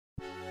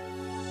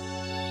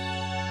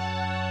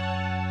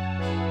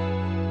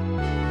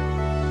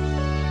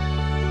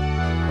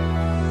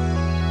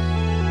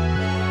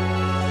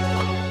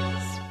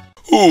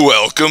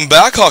Welcome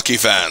back, hockey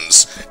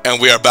fans,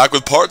 and we are back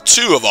with part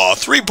 2 of our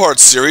 3-part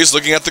series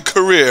looking at the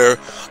career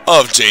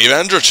of Dave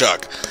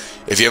Andreychuk.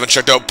 If you haven't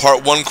checked out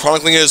part 1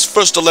 chronicling his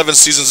first 11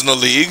 seasons in the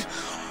league,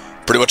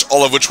 pretty much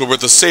all of which were with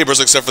the Sabres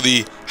except for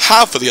the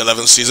half of the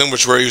 11th season,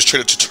 which where he was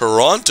traded to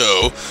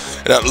Toronto,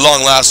 and at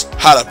long last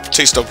had a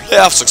taste of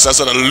playoff success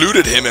that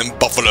eluded him in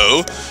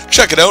Buffalo,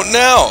 check it out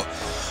now.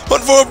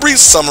 But for a brief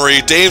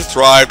summary, Dave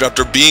thrived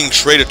after being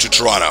traded to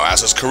Toronto,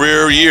 as his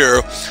career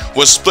year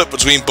was split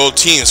between both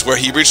teams, where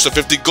he reached the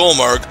 50-goal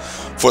mark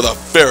for the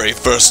very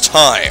first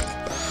time.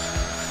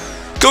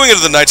 Going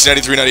into the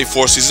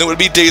 1993-94 season, it would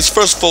be Dave's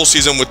first full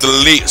season with the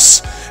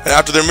Leafs, and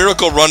after their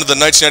miracle run to the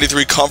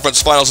 1993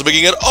 Conference Finals,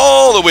 making it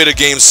all the way to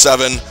Game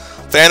 7,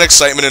 fan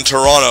excitement in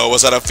Toronto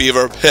was at a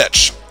fever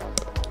pitch.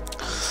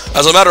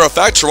 As a matter of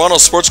fact,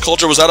 Toronto's sports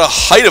culture was at a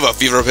height of a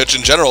fever pitch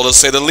in general, to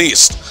say the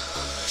least.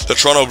 The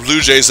Toronto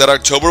Blue Jays that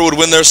October would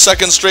win their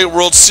second straight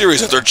World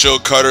Series after Joe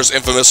Carter's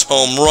infamous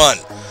home run.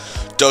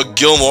 Doug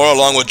Gilmour,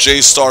 along with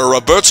Jays star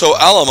Roberto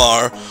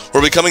Alomar,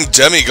 were becoming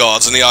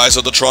demigods in the eyes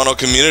of the Toronto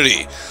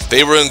community.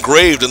 They were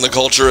engraved in the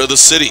culture of the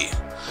city.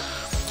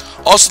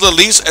 Also, the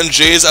Leafs and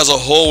Jays as a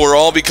whole were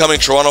all becoming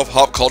Toronto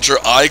pop culture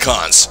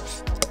icons.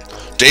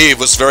 Dave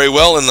was very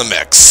well in the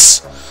mix.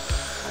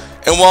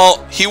 And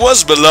while he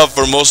was beloved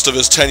for most of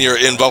his tenure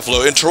in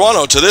Buffalo, in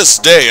Toronto to this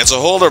day, it's a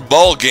whole other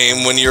ball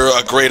game when you're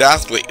a great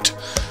athlete.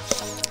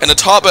 And to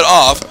top it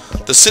off,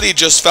 the city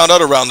just found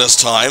out around this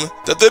time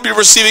that they'd be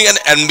receiving an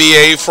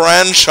NBA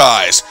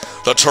franchise.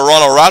 The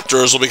Toronto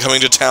Raptors will be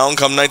coming to town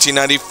come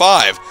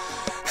 1995.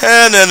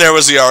 And then there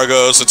was the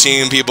Argos, the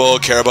team people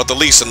care about the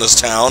least in this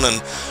town,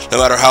 and no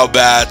matter how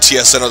bad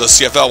TSN or the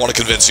CFL want to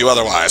convince you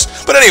otherwise.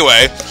 But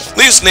anyway,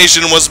 Leafs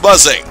Nation was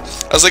buzzing,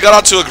 as they got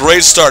out to a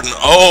great start, and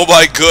oh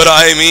by good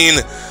I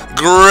mean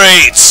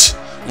great.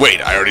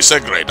 Wait, I already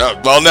said great.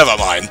 Well, never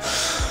mind.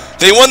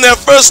 They won their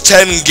first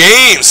 10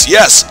 games.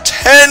 Yes,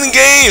 10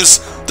 games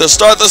to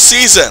start the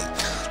season.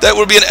 That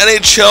would be an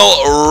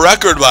NHL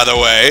record, by the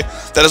way,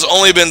 that has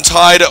only been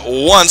tied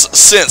once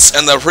since,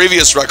 and the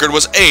previous record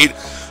was 8,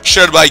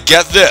 shared by,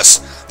 get this,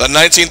 the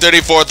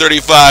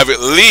 1934-35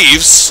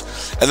 Leafs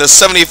and the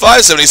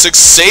 75-76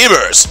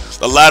 Sabres,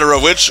 the latter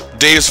of which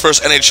Dave's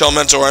first NHL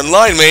mentor and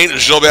line mate,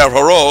 Gilbert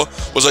Perreault,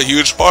 was a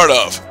huge part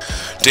of.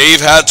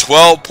 Dave had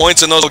 12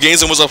 points in those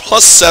games and was a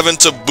 +7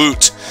 to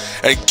boot,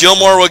 and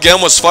Gilmour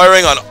again was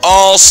firing on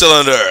all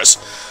cylinders.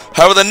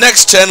 However, the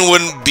next 10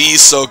 wouldn't be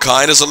so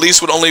kind, as the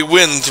Leafs would only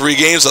win 3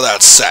 games of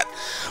that set.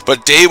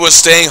 But Dave was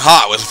staying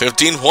hot with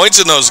 15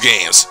 points in those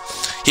games.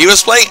 He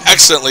was playing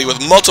excellently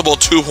with multiple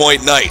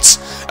 2-point nights,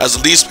 as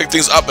the Leafs picked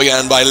things up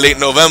again by late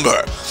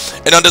November.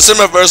 And on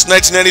December 1st,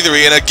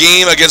 1993, in a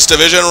game against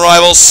division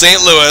rival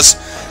St. Louis,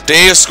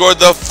 Dave scored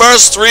the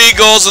first 3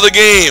 goals of the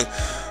game,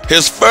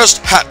 his first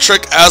hat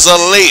trick as a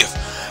Leaf,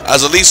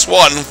 as the Leafs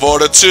won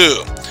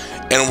 4-2,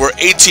 and were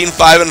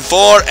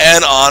 18-5-4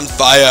 and on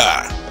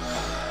fire.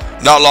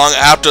 Not long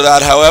after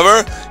that,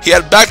 however, he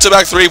had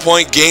back-to-back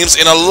 3-point games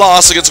in a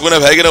loss against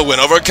Winnipeg and a win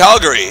over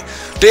Calgary.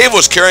 Dave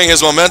was carrying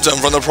his momentum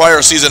from the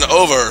prior season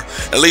over.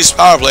 At least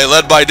power play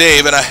led by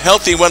Dave, and a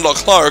healthy Wendell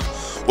Clark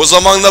was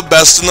among the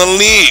best in the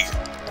league.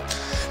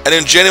 And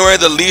in January,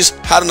 the Leafs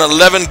had an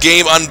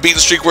 11-game unbeaten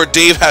streak where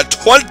Dave had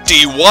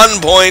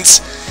 21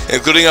 points,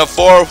 including a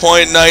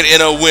 4-point night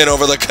in a win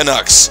over the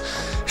Canucks.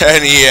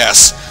 And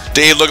yes,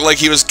 Dave looked like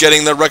he was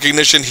getting the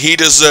recognition he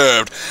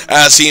deserved,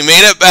 as he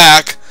made it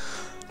back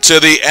to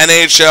the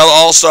NHL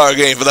All-Star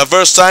Game for the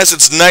first time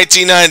since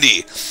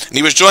 1990, and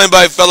he was joined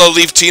by fellow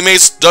Leaf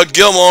teammates Doug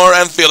Gilmour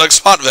and Felix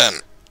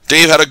Potvin.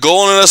 Dave had a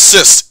goal and an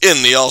assist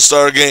in the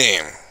All-Star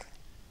Game.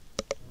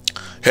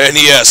 And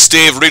yes,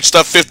 Dave reached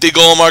the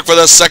 50-goal mark for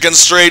the second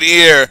straight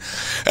year,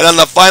 and on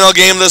the final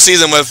game of the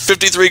season with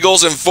 53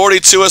 goals and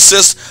 42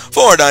 assists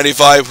for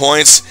 95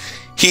 points,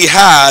 he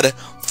had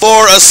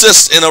 4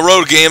 assists in a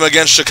road game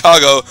against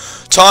Chicago,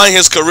 tying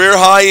his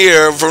career-high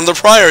year from the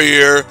prior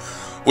year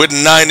with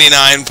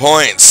 99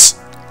 points.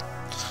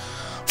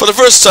 For the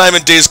first time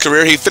in Dave's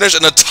career, he finished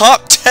in the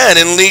top 10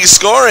 in league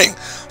scoring,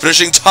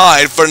 finishing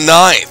tied for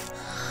 9th.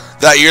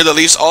 That year, the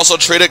Leafs also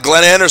traded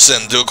Glenn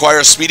Anderson to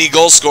acquire speedy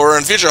goal scorer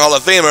and future Hall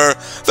of Famer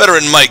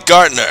veteran Mike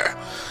Gartner.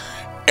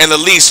 And the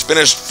Leafs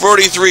finished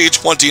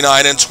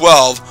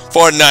 43-29-12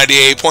 for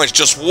 98 points,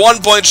 just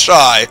 1 point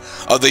shy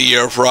of the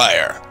year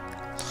prior.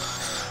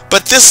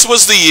 But this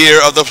was the year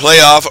of the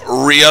playoff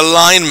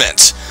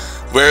realignment,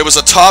 where it was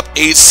a top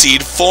 8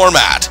 seed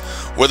format,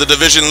 where the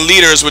division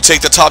leaders would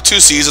take the top 2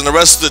 seeds and the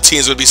rest of the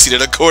teams would be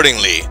seeded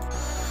accordingly.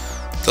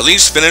 The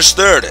Leafs finished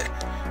 3rd,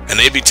 and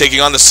they'd be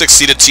taking on the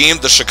 6th-seeded team,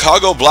 the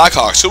Chicago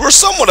Blackhawks, who were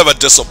somewhat of a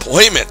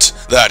disappointment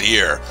that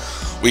year.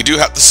 We do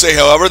have to say,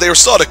 however, they were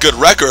still at a good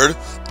record,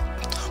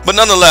 but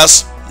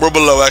nonetheless were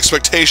below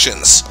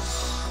expectations.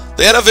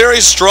 They had a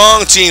very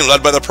strong team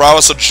led by the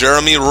prowess of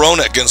Jeremy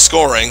Roenick in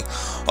scoring,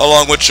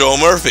 along with Joe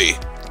Murphy.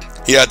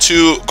 He had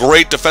 2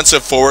 great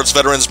defensive forwards,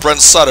 veterans Brent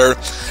Sutter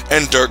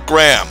and Dirk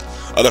Graham,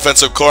 a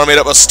defensive core made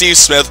up of Steve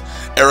Smith,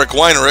 Eric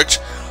Weinrich,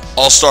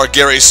 All-Star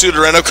Gary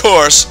Suter, and of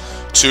course,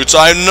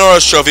 2-time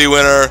Norris Trophy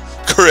winner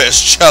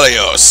Chris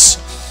Chelios.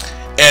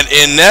 and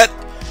in net,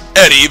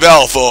 Eddie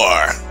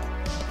Balfour.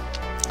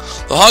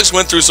 The Hawks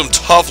went through some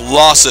tough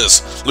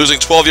losses, losing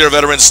 12-year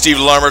veteran Steve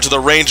Larmer to the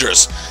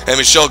Rangers and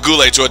Michel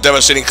Goulet to a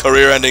devastating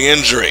career-ending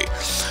injury.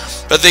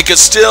 But they could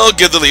still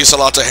give the Leafs a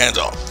lot to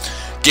handle.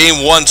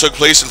 Game 1 took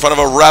place in front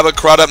of a rabid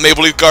crowd at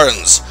Maple Leaf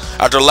Gardens.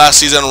 After last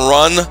season's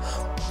run,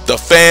 the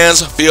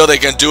fans feel they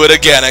can do it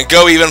again and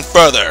go even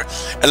further,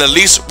 and the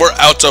Leafs were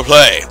out to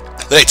play.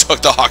 They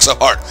took the Hawks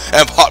apart,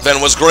 and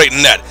Potvin was great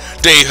in net.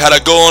 Dave had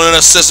a goal and an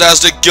assist, as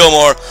did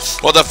Gilmore,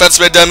 while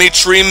defenseman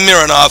Dmitry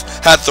Mironov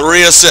had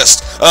 3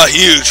 assists. A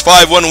huge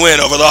 5-1 win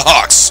over the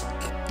Hawks.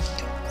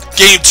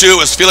 Game 2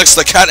 was Felix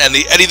the Cat and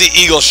the Eddie the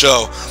Eagle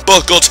show.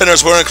 Both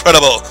goaltenders were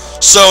incredible.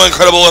 So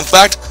incredible, in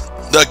fact,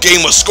 the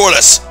game was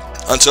scoreless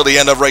until the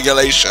end of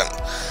regulation.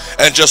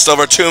 And just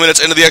over 2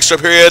 minutes into the extra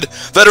period,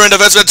 veteran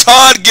defenseman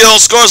Todd Gill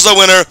scores the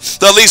winner.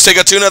 The Leafs take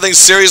a 2-0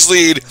 series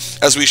lead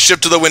as we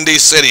ship to the Windy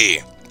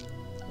City.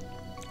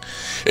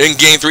 In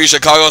Game 3,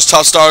 Chicago's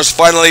top stars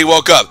finally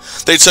woke up.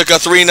 They took a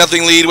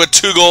 3-0 lead with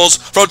 2 goals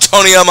from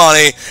Tony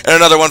Amani and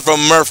another one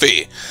from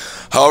Murphy.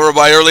 However,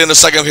 by early in the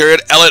second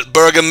period, Elliott,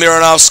 Berg, and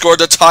Mironov scored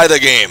to tie the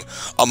game.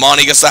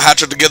 Amani gets the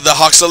hat-trick to give the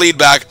Hawks the lead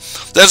back,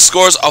 then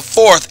scores a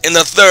 4th in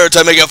the third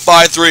to make it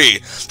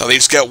 5-3. The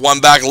Leafs get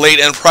one back late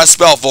and press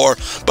Balfour,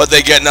 but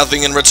they get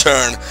nothing in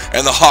return,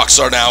 and the Hawks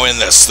are now in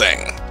this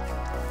thing.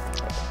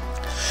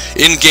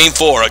 In Game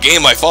 4, a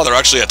game my father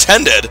actually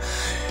attended,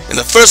 in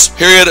the first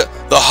period,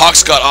 the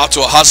Hawks got off to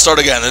a hot start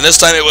again, and this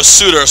time it was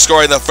Suter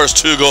scoring the first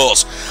 2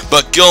 goals.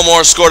 But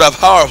Gilmore scored a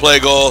power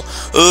play goal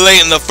late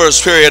in the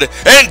first period,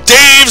 and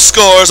Dave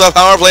scores a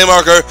power play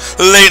marker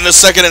late in the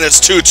second, and it's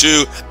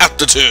 2-2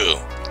 after 2.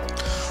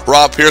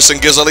 Rob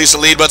Pearson gives the Leafs a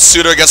lead, but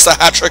Suter gets the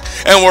hat-trick,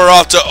 and we're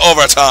off to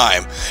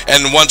overtime.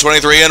 And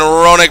 1:23, and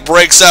Roenick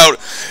breaks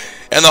out,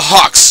 and the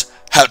Hawks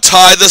have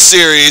tied the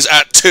series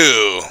at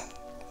 2.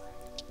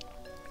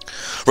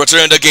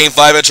 Returning to Game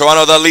 5 in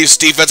Toronto, the Leafs'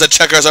 defensive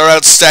checkers are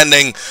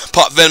outstanding.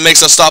 Potvin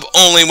makes a stop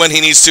only when he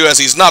needs to, as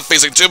he's not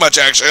facing too much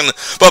action,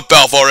 but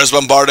Balfour is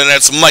bombarded, and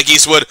it's Mike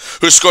Eastwood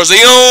who scores the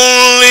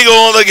only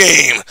goal of the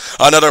game.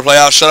 Another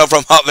playoff shutout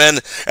from Potvin,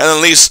 and the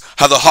Leafs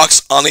have the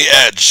Hawks on the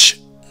edge.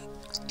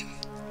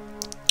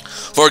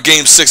 For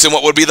Game 6 in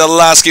what would be the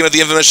last game at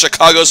the infamous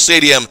Chicago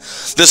Stadium.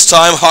 This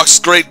time, Hawks'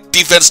 great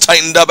defense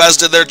tightened up, as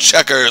did their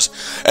checkers,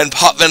 and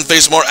Potvin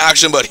faced more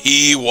action, but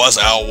he was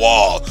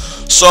outwalled.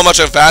 So much,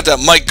 in fact, that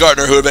Mike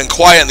Gartner, who had been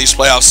quiet in these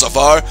playoffs so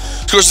far,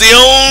 scores the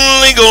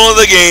only goal of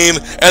the game,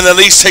 and the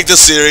Leafs take the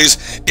series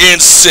in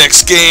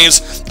 6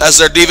 games. As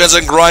their defense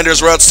and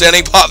grinders were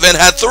outstanding, Potvin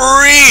had 3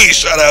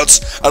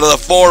 shutouts out of the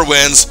 4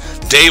 wins.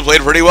 Dave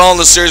played pretty well in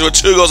the series with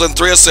 2 goals and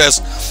 3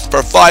 assists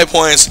for 5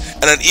 points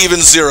and an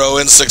even 0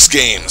 in 6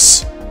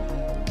 games.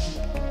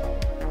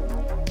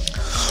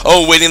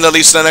 Awaiting the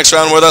Leafs in the next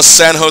round were the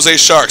San Jose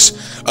Sharks,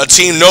 a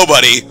team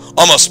nobody,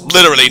 almost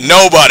literally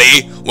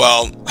nobody,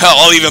 well, hell,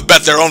 I'll even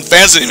bet their own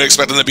fans didn't even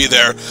expect them to be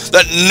there,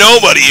 that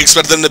nobody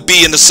expected them to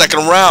be in the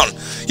second round.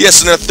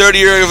 Yes, in their 3rd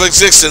year of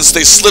existence,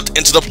 they slipped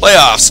into the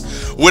playoffs,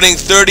 winning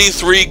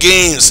 33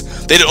 games.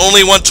 They'd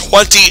only won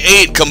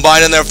 28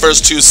 combined in their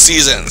first 2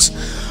 seasons.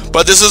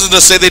 But this isn't to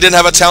say they didn't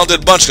have a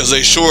talented bunch, because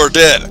they sure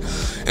did,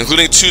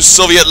 including 2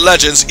 Soviet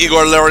legends,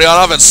 Igor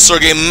Larionov and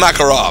Sergei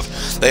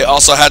Makarov. They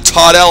also had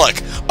Todd Ellick,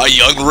 a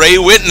young Ray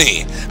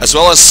Whitney, as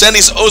well as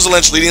Sandis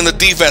Ozelinch leading the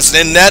defense,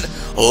 and in net,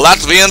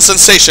 Latvian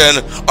sensation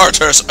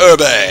Arturs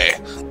Urbe.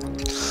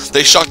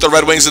 They shocked the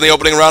Red Wings in the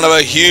opening round of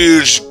a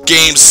huge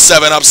Game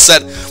 7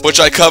 upset,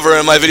 which I cover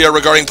in my video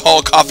regarding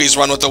Paul Coffey's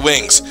run with the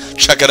Wings.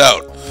 Check it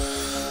out.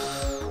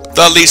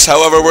 The Leafs,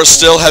 however, were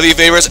still heavy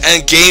favorites,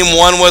 and Game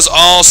 1 was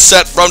all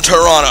set from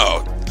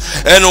Toronto.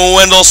 And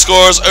Wendell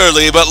scores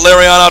early, but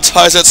Larionov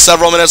ties it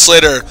several minutes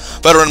later.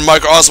 Veteran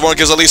Mike Osborne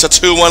gives the Leafs a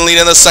 2-1 lead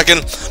in the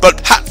second,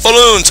 but Pat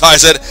Falloon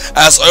ties it,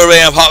 as Urbe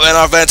and Potvin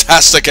are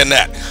fantastic in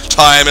net.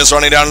 Time is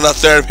running down in the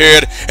 3rd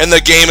period, and the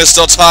game is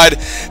still tied,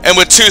 and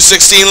with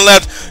 2:16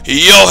 left,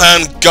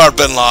 Johan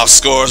Garpenlov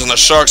scores, and the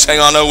Sharks hang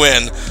on to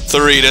win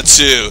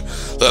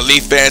 3-2. The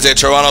Leaf fans at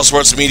Toronto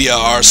sports media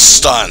are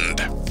stunned.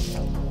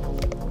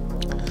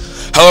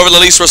 However, the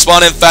Leafs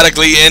respond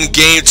emphatically in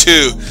Game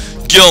 2.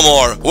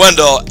 Gilmore,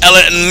 Wendell,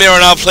 Elliott, and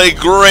Mironov played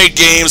great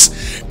games,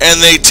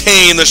 and they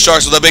tame the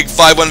Sharks with a big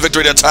 5-1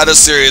 victory to tie the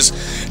series.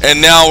 And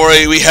now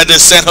we head to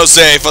San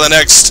Jose for the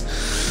next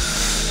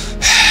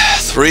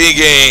 3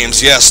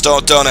 games. Yes,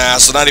 don't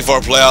ask. The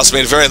 94 playoffs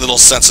made very little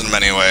sense in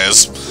many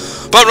ways.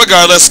 But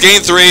regardless,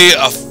 Game 3,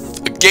 a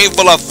game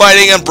full of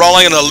fighting and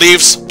brawling, and the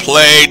Leafs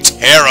played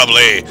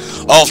terribly.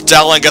 Ulf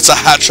Dahlen gets a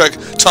hat-trick.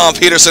 Tom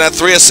Peterson had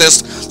 3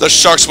 assists. The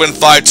Sharks win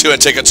 5-2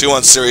 and take a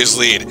 2-1 series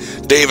lead.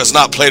 Dave has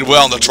not played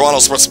well, and the Toronto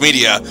sports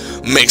media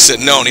makes it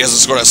known he hasn't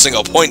scored a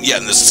single point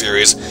yet in this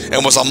series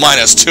and was a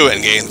 -2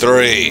 in Game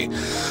 3.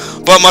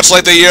 But much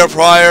like the year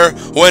prior,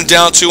 when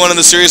down 2-1 in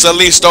the series, the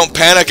Leafs don't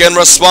panic and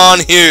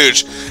respond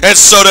huge. And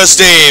so does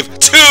Dave.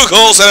 2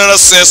 goals and an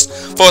assist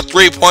for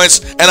 3 points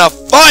and a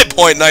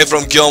 5-point night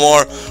from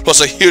Gilmore,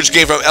 plus a huge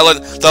game from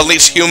Elliott. The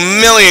Leafs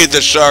humiliate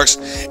the Sharks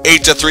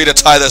 8-3 to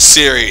tie the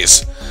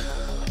series.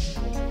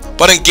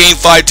 But in Game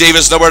 5, Dave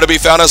is nowhere to be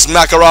found as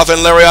Makarov and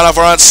Larionov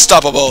are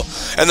unstoppable,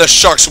 and the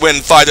Sharks win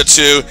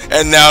 5-2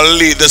 and now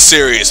lead the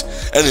series.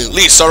 And the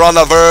Leafs are on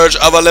the verge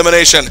of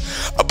elimination,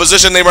 a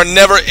position they were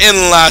never in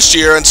last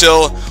year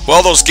until,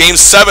 well, those Game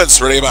 7s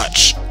pretty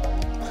much.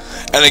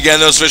 And again,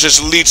 those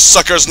vicious leech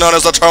suckers known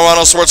as the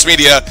Toronto Sports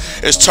Media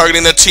is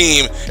targeting the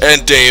team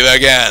and Dave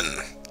again.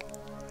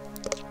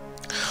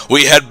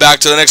 We head back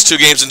to the next two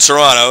games in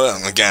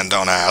Toronto. Again,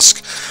 don't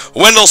ask.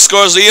 Wendell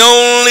scores the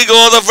only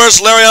goal of the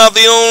first, Larionov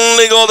the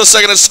only goal of the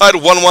second. It's tied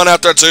 1-1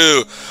 after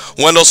 2.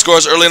 Wendell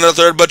scores early in the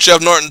third, but Jeff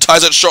Norton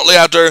ties it shortly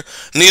after.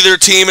 Neither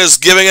team is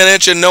giving an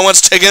inch and no one's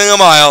taking a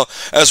mile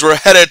as we're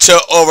headed to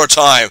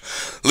overtime.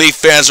 Leaf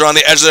fans are on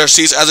the edge of their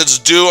seats as it's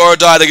do or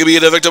die. They could be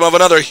the victim of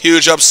another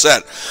huge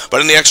upset. But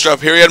in the extra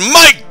period,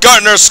 Mike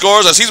Gartner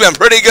scores as he's been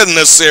pretty good in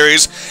this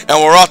series, and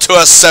we're off to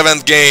a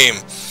 7th game.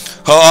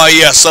 Oh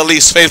yes, the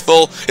Leafs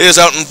faithful is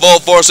out in full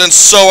force, and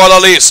so are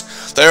the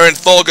Leafs. They're in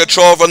full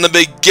control from the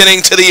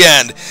beginning to the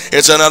end.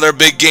 It's another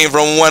big game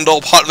from Wendell.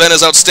 Potvin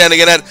is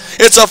outstanding in it.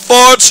 It's a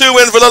 4-2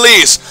 win for the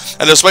Leafs.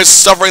 And despite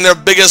suffering their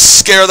biggest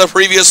scare of the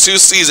previous 2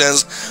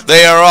 seasons,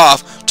 they are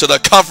off to the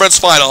conference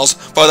finals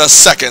for the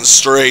 2nd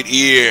straight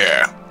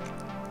year.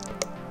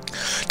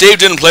 Dave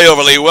didn't play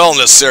overly well in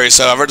this series,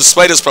 however,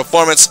 despite his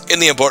performance in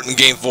the important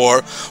Game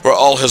 4, where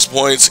all his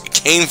points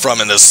came from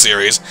in this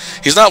series.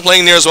 He's not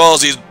playing near as well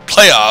as these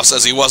playoffs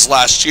as he was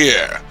last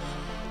year.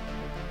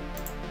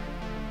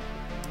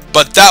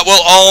 But that will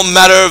all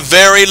matter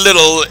very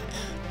little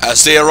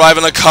as they arrive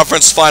in the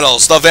conference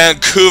finals. The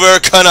Vancouver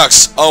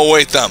Canucks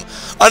await them,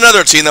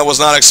 another team that was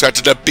not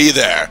expected to be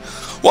there.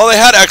 While they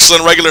had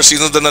excellent regular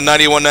seasons in the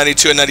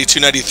 91-92 and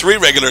 92-93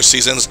 regular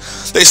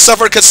seasons, they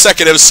suffered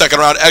consecutive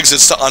second-round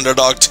exits to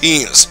underdog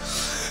teams.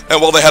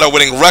 And while they had a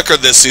winning record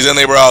this season,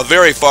 they were a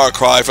very far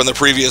cry from the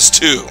previous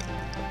 2.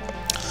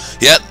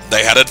 Yet,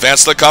 they had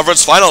advanced to the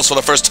conference finals for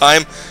the first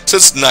time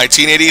since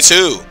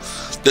 1982.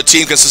 The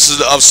team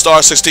consisted of star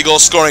 60-goal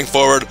scoring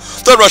forward,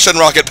 the Russian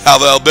rocket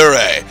Pavel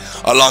Bure.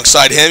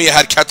 Alongside him, you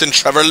had Captain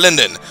Trevor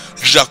Linden,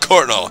 Jacques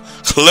Courtnall,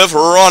 Cliff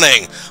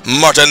Ronning,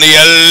 Martin the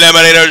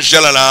Eliminator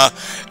Jelena,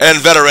 and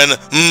veteran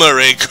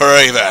Murray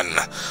Craven.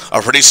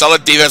 A pretty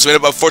solid defense made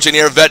up of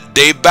 14-year vet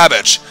Dave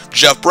Babich,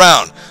 Jeff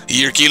Brown,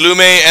 Jyrki Lume,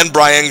 and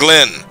Brian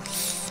Glynn.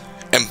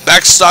 And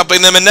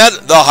backstopping them in net,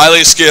 the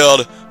highly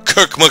skilled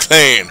Kirk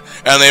McLean,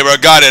 and they were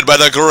guided by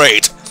the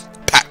great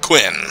Pat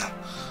Quinn.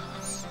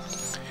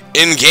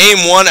 In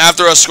Game 1,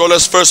 after a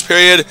scoreless first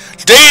period,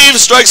 Dave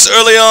strikes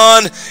early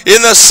on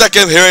in the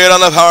second period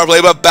on the power play,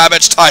 but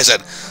Babich ties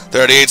it.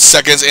 38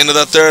 seconds into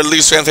the third,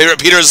 Leafs fan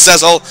favorite Peter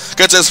Zezel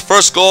gets his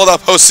first goal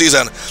of the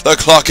postseason. The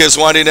clock is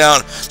winding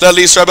down. The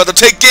Leafs are about to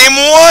take Game 1,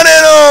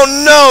 and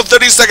oh no,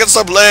 30 seconds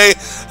to play.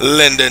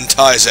 Linden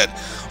ties it.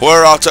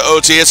 We're off to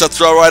OT. It's a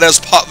throw right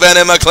as Potvin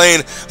and McLean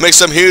make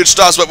some huge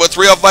stops, but with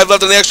 3:05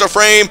 left in the extra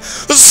frame,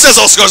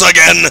 Zezel scores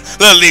again.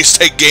 The Leafs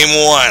take Game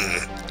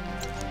 1.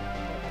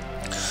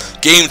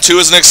 Game 2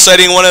 is an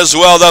exciting one as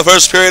well. The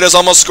first period is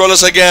almost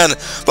scoreless again,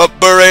 but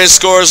Bure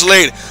scores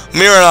late.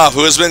 Mironov,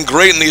 who has been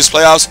great in these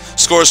playoffs,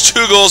 scores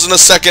 2 goals in the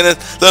second, and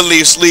the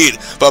Leafs lead.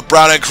 But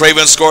Brown and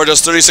Craven score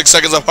just 36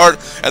 seconds apart,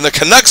 and the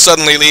Canucks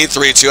suddenly lead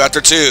 3-2 after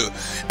 2.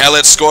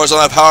 Elliott scores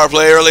on a power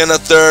play early in the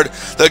third.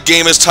 The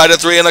game is tied at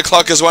 3, and the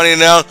clock is winding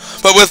down.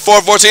 But with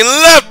 4:14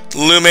 left,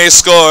 Lume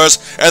scores,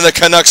 and the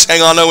Canucks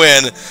hang on to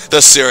win.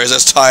 The series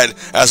is tied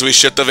as we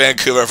ship to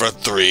Vancouver for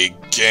 3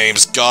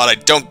 games. God, I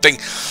don't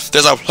think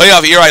there's a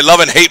playoff year I love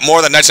and hate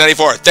more than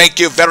 1994. Thank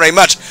you very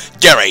much,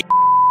 Gary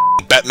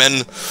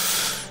Bettman.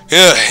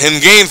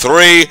 In Game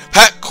 3,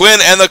 Pat Quinn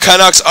and the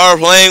Canucks are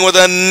playing with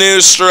a new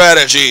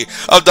strategy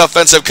of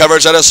defensive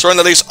coverage that has thrown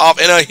the Leafs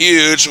off in a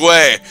huge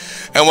way.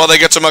 And while they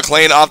get to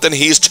McLean, often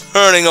he's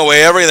turning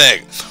away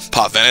everything.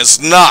 Potvin is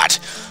not.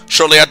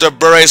 Shortly after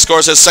Bure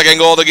scores his second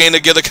goal of the game to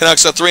give the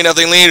Canucks a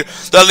 3-0 lead,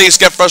 the Leafs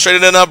get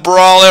frustrated and a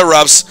brawl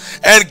erupts,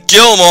 and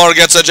Gilmore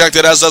gets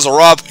ejected, as does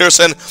Rob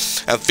Pearson,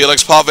 and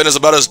Felix Potvin is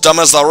about as dumb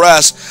as the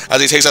rest,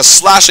 as he takes a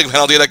slashing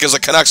penalty that gives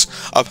the Canucks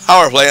a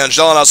power play, and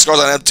Jelena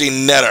scores an empty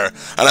netter,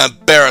 an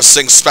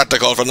embarrassing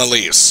spectacle from the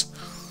Leafs.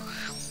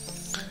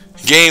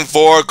 Game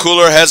 4,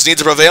 cooler heads need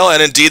to prevail,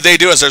 and indeed they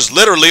do, as there's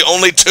literally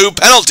only 2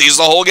 penalties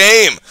the whole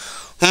game.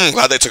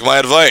 Glad they took my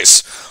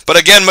advice. But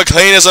again,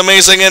 McLean is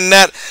amazing in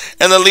net,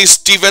 and the Leafs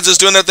defense is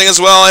doing their thing as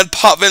well, and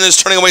Potvin is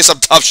turning away some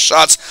tough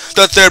shots.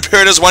 The third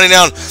period is winding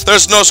down.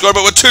 There's no score,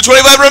 but with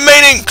 2:25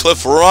 remaining,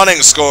 Cliff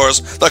Ronning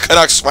scores. The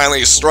Canucks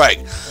finally strike.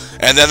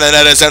 And then the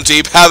net is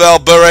empty. Pavel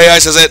Bure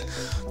ices it.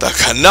 The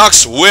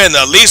Canucks win.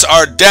 The Leafs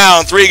are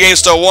down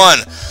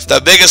 3-1.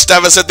 The biggest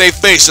deficit they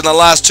faced in the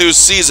last 2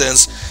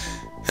 seasons,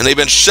 and they've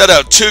been shut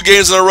out 2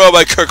 games in a row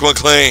by Kirk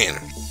McLean.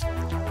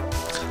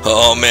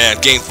 Oh man,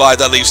 Game 5,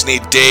 the Leafs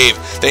need Dave.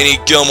 They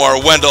need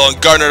Gilmore, Wendell, and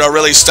Gardner to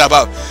really step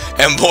up.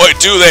 And boy,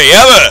 do they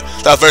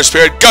ever! The first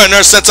period,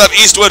 Gardner sets up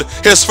Eastwood,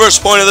 his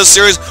first point of the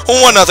series,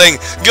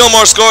 1-0.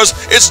 Gilmore scores,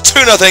 it's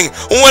 2-0.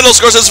 Wendell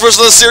scores his first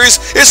of the series,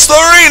 it's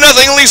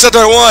 3-0. Leafs at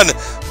their 1.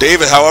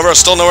 David, however, is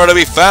still nowhere to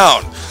be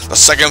found. The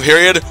second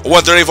period,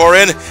 1:34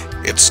 in,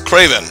 it's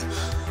Craven,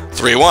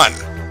 3-1.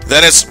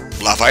 Then it's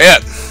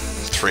Lafayette,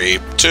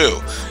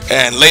 3-2.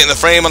 And late in the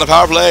frame on the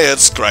power play,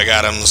 it's Greg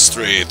Adams,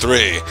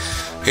 3-3.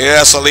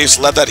 Yes, the Leafs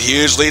let that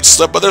huge lead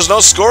slip, but there's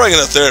no scoring in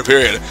the third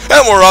period,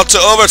 and we're up to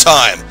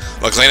overtime.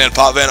 McLean and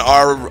Potvin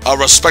are a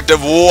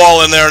respective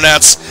wall in their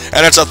nets,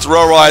 and it's a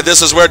throw ride.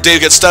 This is where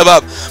Dave gets step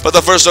up, but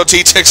the first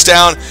OT ticks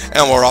down,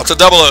 and we're off to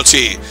double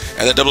OT.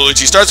 And the double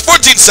OT starts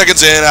 14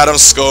 seconds in,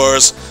 Adams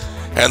scores,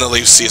 and the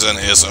Leafs season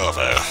is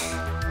over.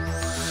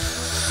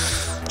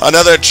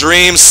 Another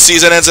dream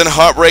season ends in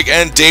heartbreak,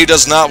 and Dave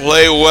does not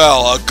play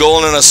well. A goal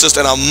and an assist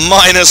and a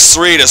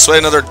 -3 to sway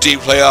another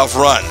deep playoff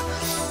run.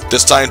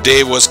 This time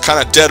Dave was kind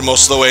of dead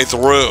most of the way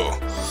through.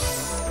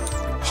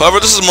 However,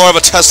 this is more of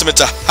a testament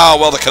to how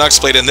well the Canucks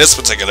played in this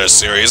particular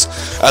series,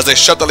 as they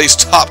shut the Leafs'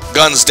 top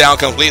guns down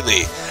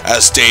completely,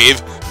 as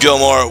Dave,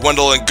 Gilmour,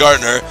 Wendell, and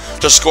Gardner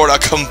just scored a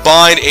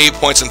combined 8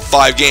 points in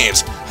 5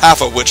 games,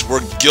 half of which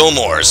were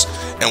Gilmour's,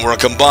 and were a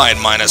combined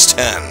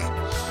 -10.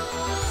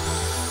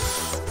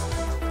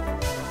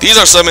 These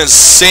are some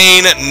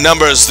insane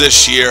numbers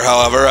this year,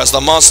 however, as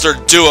the monster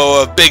duo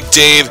of Big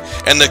Dave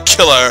and the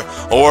Killer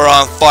were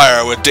on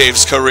fire with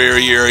Dave's career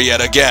year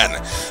yet again.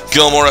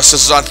 Gilmour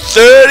assisted on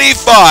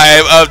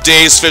 35 of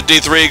Dave's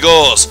 53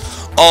 goals,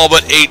 all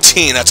but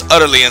 18. That's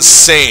utterly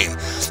insane.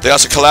 They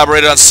also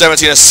collaborated on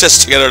 17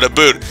 assists together to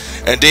boot,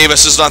 and Dave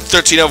assisted on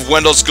 13 of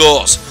Wendell's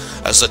goals,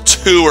 as the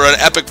two were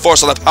an epic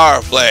force on the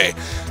power play.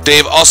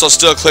 Dave also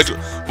still clicked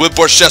with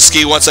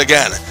Borchevsky once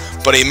again,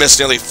 but he missed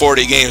nearly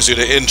 40 games due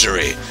to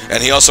injury,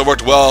 and he also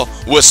worked well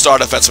with star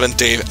defenseman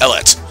Dave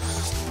Ellett.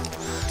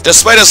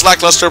 Despite his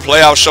lackluster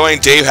playoff showing,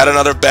 Dave had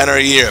another banner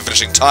year,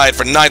 finishing tied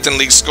for 9th in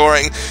league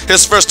scoring,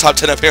 his first top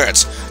 10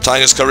 appearance,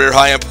 tying his career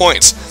high in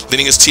points,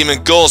 leading his team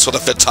in goals for the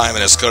 5th time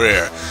in his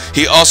career.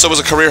 He also was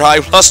a career high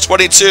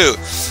 +22.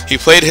 He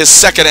played his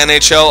 2nd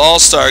NHL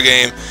All-Star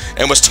game,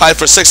 and was tied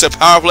for 6th in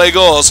power play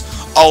goals,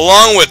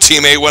 along with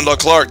teammate Wendell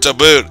Clark to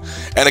boot,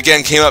 and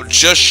again came up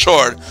just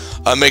short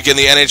of making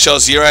the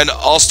NHL's year-end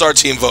All-Star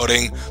team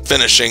voting,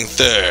 finishing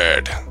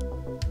 3rd.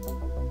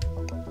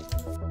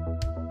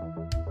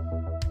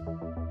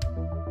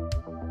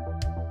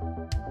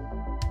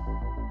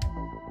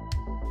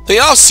 The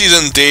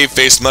offseason, Dave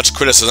faced much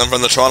criticism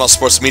from the Toronto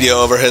sports media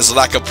over his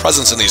lack of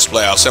presence in these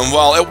playoffs, and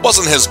while it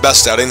wasn't his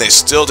best outing, they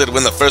still did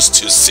win the first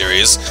 2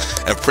 series,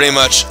 and pretty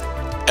much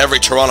every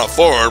Toronto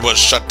forward was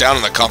shut down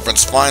in the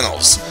conference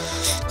finals.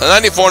 The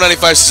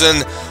 94-95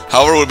 season,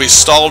 however, would be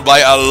stalled by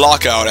a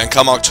lockout, and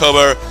come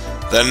October,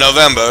 then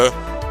November,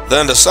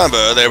 then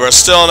December, there was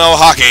still no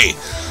hockey.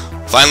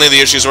 Finally,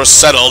 the issues were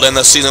settled, and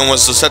the season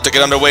was set to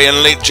get underway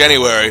in late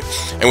January,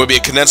 and would be a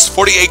condensed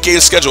 48-game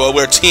schedule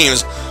where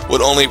teams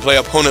would only play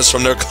opponents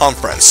from their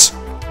conference.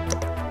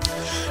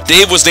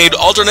 Dave was named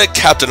alternate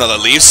captain of the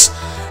Leafs,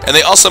 and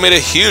they also made a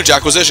huge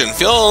acquisition,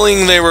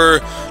 feeling they were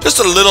just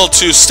a little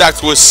too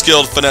stacked with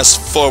skilled finesse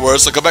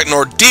forwards. The Quebec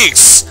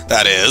Nordiques,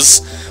 that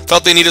is,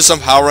 felt they needed some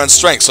power and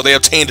strength, so they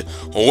obtained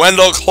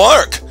Wendell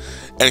Clark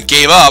and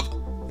gave up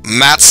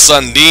Matt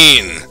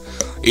Sundin.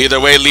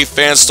 Either way, Leaf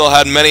fans still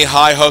had many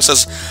high hopes,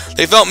 as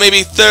they felt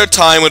maybe 3rd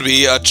time would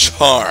be a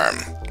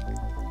charm.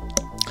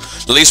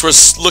 The Leafs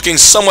were looking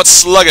somewhat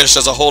sluggish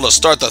as a whole to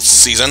start the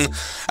season.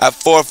 At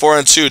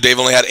 4-4-2, Dave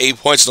only had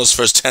 8 points in those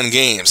first 10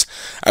 games.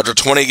 After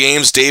 20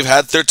 games, Dave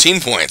had 13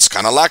 points,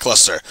 kind of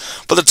lackluster.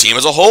 But the team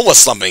as a whole was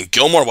slumping.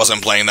 Gilmour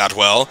wasn't playing that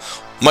well.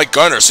 Mike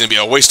Gardner seemed to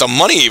be a waste of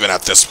money even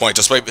at this point,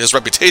 despite his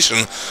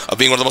reputation of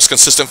being one of the most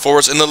consistent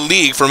forwards in the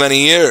league for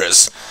many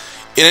years.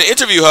 In an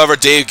interview, however,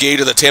 Dave gave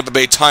to the Tampa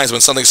Bay Times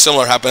when something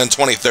similar happened in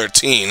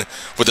 2013,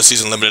 with the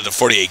season limited to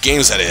 48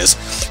 games, that is,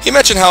 he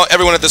mentioned how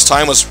everyone at this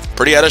time was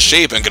pretty out of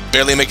shape and could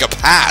barely make a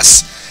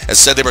pass, and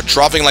said they were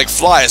dropping like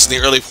flies in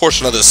the early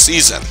portion of the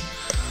season.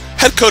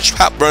 Head coach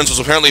Pat Burns was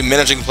apparently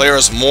managing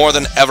players more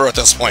than ever at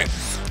this point,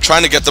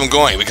 trying to get them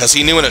going, because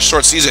he knew in a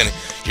short season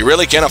you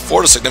really can't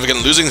afford a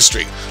significant losing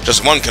streak.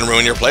 Just one can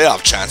ruin your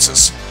playoff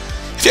chances.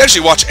 If you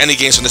actually watch any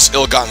games from this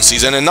ill-gotten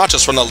season, and not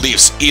just from the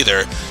Leafs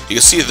either, you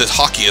can see that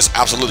hockey is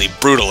absolutely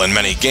brutal in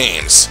many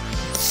games.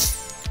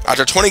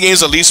 After 20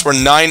 games, the Leafs were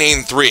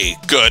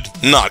 9-8-3. Good,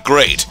 not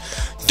great.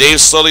 Dave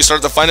slowly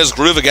started to find his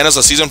groove again as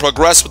the season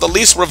progressed, but the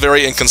Leafs were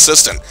very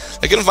inconsistent.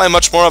 They couldn't find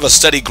much more of a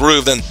steady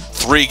groove than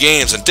 3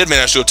 games, and did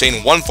manage to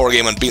obtain one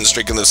 4-game unbeaten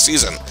streak in this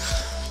season.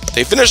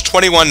 They finished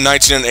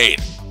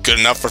 21-19-8. Good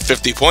enough for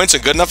 50 points,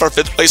 and good enough for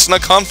 5th place in the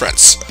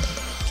conference.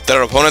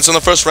 Their opponents in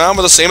the first round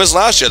were the same as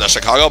last year, the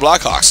Chicago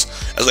Blackhawks,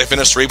 as they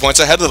finished 3 points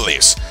ahead of the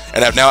Leafs,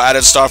 and have now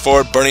added star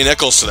forward Bernie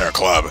Nichols to their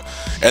club,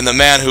 and the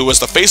man who was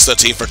the face of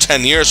the team for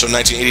 10 years from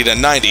 1980 to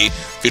 90,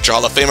 future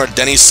Hall of Famer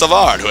Denis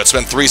Savard, who had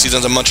spent 3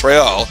 seasons in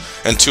Montreal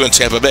and 2 in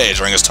Tampa Bay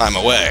during his time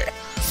away.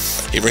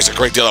 He brings a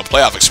great deal of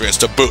playoff experience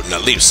to boot, and the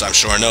Leafs, I'm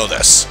sure, know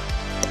this.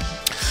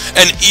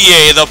 And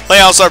EA, the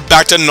playoffs are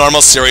back to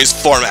normal series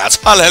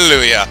formats.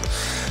 Hallelujah!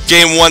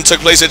 Game 1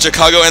 took place in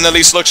Chicago, and the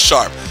Leafs looked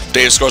sharp.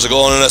 Dave scores a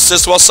goal and an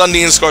assist, while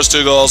Sundin scores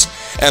 2 goals,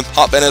 and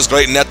Pop and his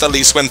great net, the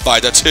Leafs win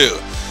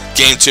 5-2.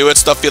 Game 2,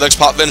 it's the Felix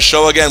Potvin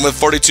show again with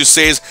 42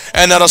 saves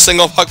and not a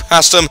single puck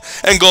past him,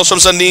 and goals from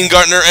Sandin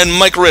Gartner and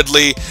Mike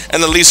Ridley,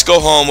 and the Leafs go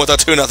home with a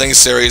 2-0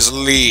 series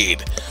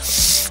lead.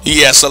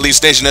 Yes, the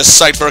Leafs Nation is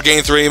psyched for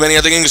Game 3, many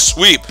are thinking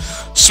sweep.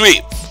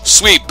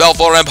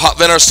 Belfour and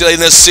Potvin are stealing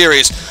this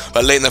series,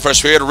 but late in the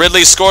first period,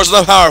 Ridley scores on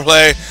the power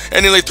play,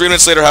 and nearly 3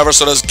 minutes later, however,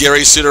 so does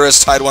Gary Suter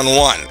as tied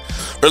 1-1.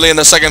 Early in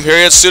the second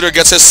period, Suter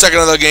gets his second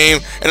of the game,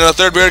 and in the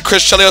third period,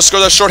 Chris Chelios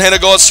scores a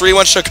shorthanded goal at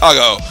 3-1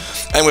 Chicago.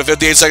 And with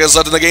 58 seconds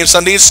left in the game,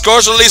 Sandin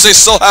scores, or at least they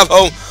still have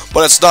hope,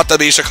 but it's not to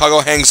be. Chicago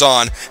hangs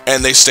on,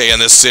 and they stay in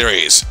this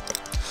series.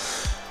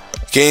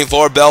 Game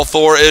 4,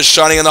 Belfour is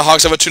shining, and the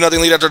Hawks have a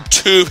 2-0 lead after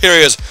 2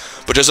 periods.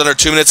 But just under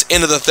 2 minutes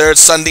into the third,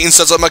 Sandin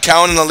sets up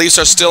McCowan, and the Leafs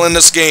are still in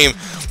this game,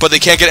 but they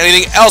can't get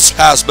anything else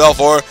past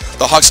Belfour.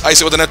 The Hawks ice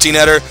it with an empty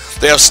netter.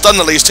 They have stunned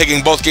the Leafs,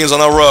 taking both games on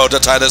the road to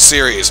tie this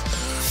series.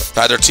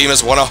 Neither team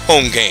has won a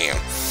home game.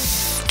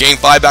 Game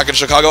 5 back in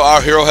Chicago,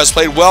 our hero has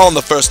played well in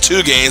the first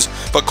 2 games,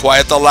 but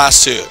quiet the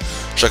last 2.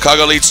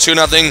 Chicago leads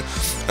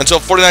 2-0 until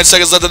 49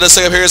 seconds left in the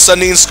second period.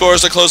 Sandin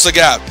scores to close the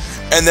gap.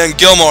 And then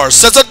Gilmore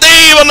sets a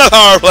Dave on the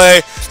power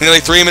play,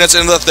 nearly 3 minutes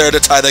into the third to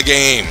tie the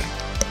game.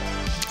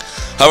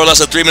 However, less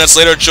than 3 minutes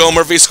later, Joe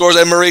Murphy scores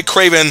and Murray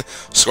Craven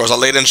scores a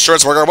late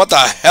insurance worker. What the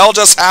hell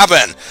just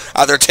happened?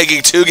 After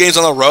taking 2 games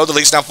on the road, the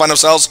Leafs now find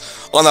themselves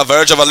on the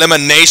verge of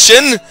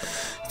elimination.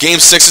 Game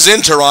 6 is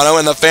in Toronto,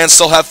 and the fans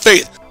still have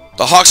faith.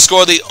 The Hawks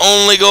score the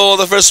only goal of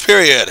the first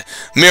period.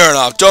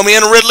 Mironov, Domi,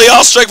 and Ridley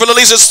all strike for the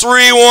Leafs. It's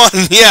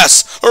 3-1.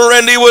 Yes,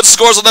 Randy Wood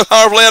scores on the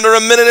power play under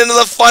a minute into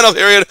the final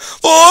period.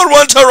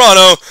 4-1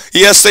 Toronto.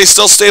 Yes, they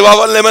still stave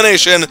off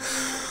elimination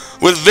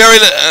with very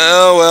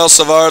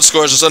Savard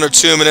scores just under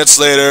 2 minutes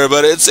later,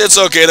 but it's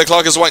okay. The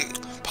clock is winding.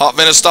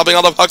 Potvin is stopping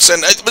all the pucks,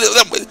 and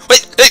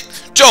wait,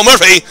 Joe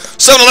Murphy,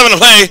 7:11 to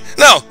play.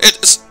 No,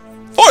 it's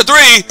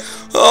 4-3.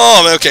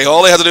 Oh, okay.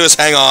 All they have to do is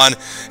hang on,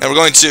 and we're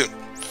going to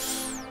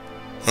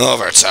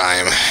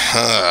overtime,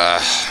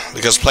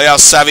 because playoff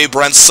savvy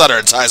Brent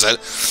Sutter ties it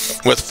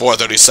with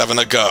 4:37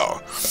 to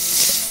go.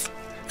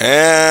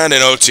 And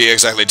in OT,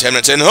 exactly 10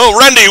 minutes in,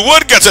 Randy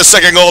Wood gets his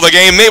second goal of the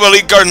game. Maple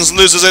Leaf Gardens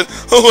loses it.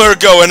 We're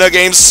going to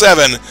Game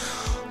 7.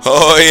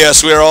 Oh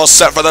yes, we are all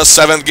set for the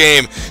 7th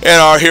game, and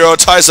our hero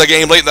ties the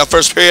game late in the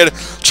first period.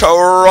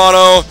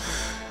 Toronto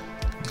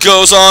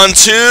goes on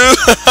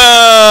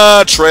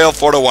to trail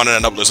 4-1 and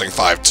end up losing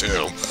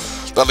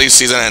 5-2. The Leafs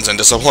season ends in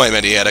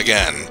disappointment yet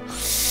again.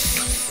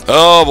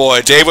 Oh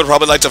boy, Dave would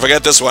probably like to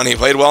forget this one. He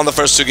played well in the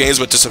first 2 games,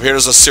 but disappeared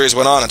as the series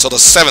went on until the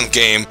 7th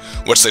game,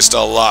 which they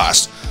still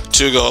lost.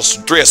 2 goals,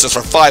 3 assists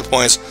for 5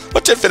 points,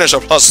 but did finish a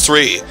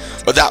 +3.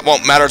 But that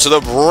won't matter to the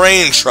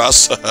brain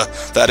trust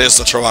that is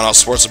the Toronto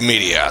sports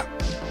media.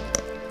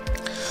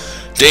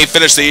 Dave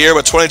finished the year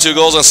with 22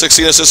 goals and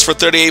 16 assists for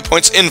 38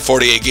 points in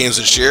 48 games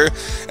this year,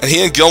 and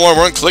he and Gilmore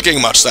weren't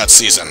clicking much that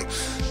season.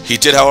 He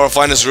did, however,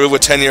 find his groove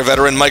with 10-year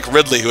veteran Mike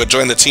Ridley, who had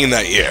joined the team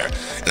that year,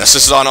 and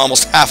assisted on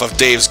almost half of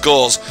Dave's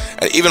goals,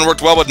 and even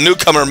worked well with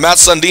newcomer Matt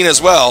Sandin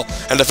as well,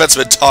 and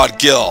defenseman Todd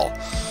Gill.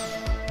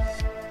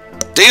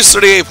 Dave's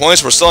 38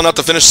 points were still enough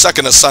to finish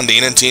second to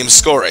Sandin in team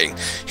scoring.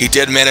 He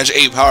did manage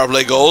 8 power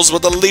play goals,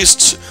 but the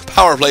Leafs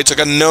power play took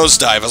a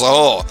nosedive as a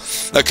whole.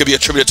 That could be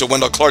attributed to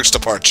Wendell Clark's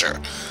departure.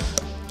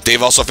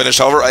 Dave also finished,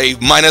 however, a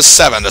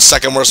 -7, the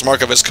second worst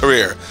mark of his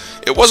career.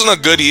 It wasn't a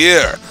good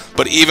year,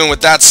 but even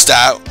with that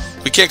stat,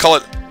 we can't call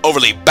it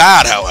overly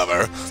bad,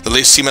 however. The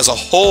Leafs team as a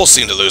whole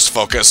seemed to lose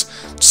focus,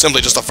 simply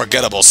just a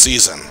forgettable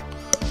season.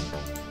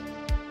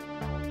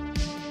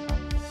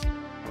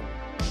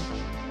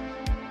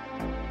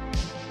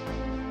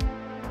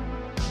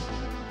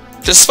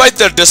 Despite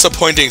their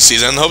disappointing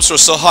season, hopes were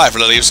still high for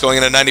the Leafs going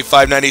into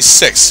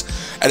 95-96,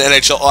 and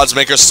NHL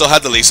oddsmakers still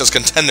had the Leafs as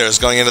contenders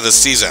going into the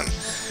season.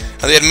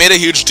 And they had made a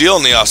huge deal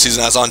in the offseason,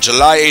 as on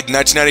July 8,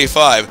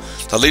 1995,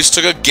 the Leafs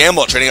took a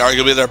gamble trading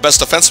arguably their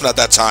best defenseman at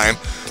that time,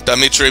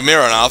 Dmitry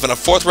Mironov, and a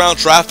 4th-round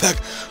draft pick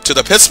to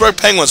the Pittsburgh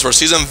Penguins for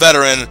seasoned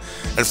veteran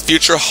and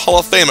future Hall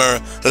of Famer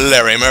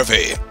Larry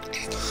Murphy.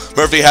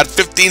 Murphy had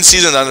 15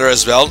 seasons under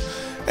his belt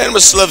and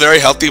was still a very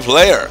healthy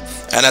player,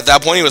 and at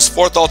that point he was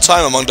 4th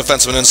all-time among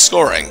defensemen in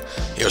scoring.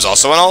 He was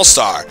also an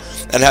All-Star,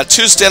 and had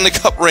 2 Stanley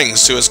Cup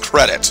rings to his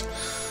credit.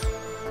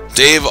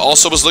 Dave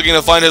also was looking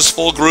to find his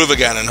full groove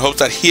again and hoped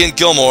that he and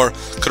Gilmore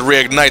could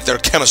reignite their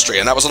chemistry,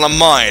 and that was on the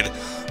mind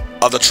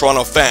of the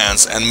Toronto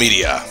fans and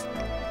media.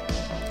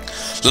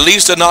 The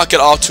Leafs did not get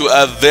off to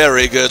a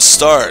very good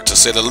start, to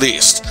say the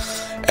least,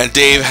 and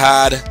Dave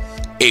had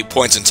 8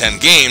 points in 10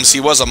 games. He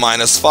was a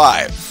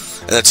 -5,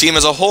 and the team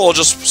as a whole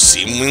just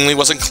seemingly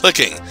wasn't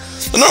clicking.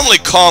 The normally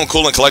calm,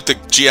 cool, and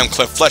collected GM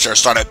Cliff Fletcher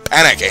started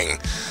panicking,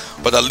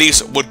 but the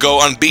Leafs would go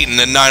unbeaten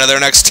in 9 of their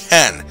next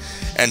 10,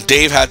 and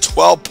Dave had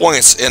 12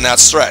 points in that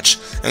stretch,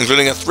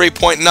 including a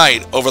 3-point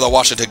night over the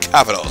Washington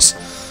Capitals.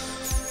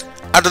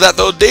 After that,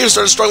 though, Dave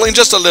started struggling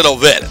just a little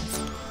bit.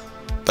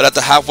 But at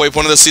the halfway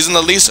point of the season,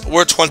 the Leafs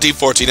were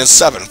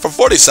 20-14-7 for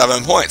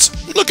 47 points,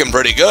 looking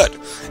pretty good,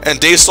 and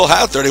Dave still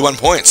had 31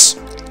 points.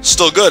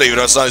 Still good, even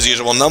though it's not his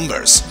usual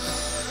numbers.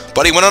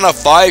 But he went on a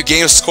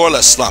 5-game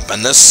scoreless slump,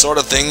 and this sort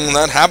of thing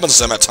that happens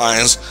to him at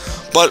times.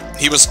 but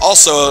he was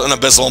also an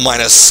abysmal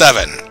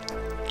 -7.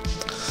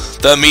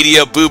 The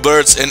media, boo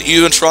birds, and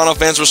even Toronto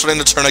fans were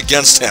starting to turn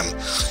against him.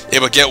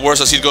 It would get worse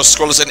as he'd go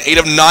scoreless in 8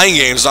 of 9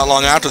 games not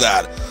long after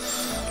that.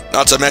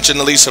 Not to mention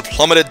the Leafs had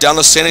plummeted down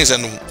the standings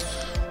and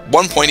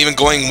one point even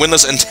going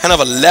winless in 10 of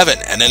 11,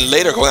 and then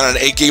later going on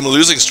an 8-game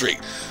losing streak,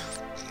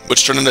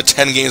 which turned into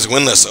 10 games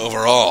winless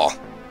overall.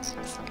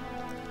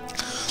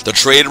 The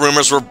trade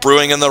rumors were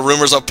brewing, and the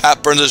rumors of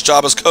Pat Burns'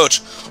 job as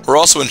coach were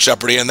also in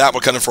jeopardy, and that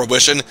would come to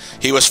fruition.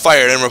 He was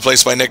fired and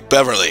replaced by Nick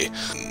Beverley.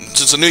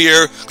 Since the new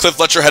year, Cliff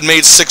Fletcher had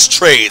made 6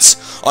 trades.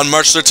 On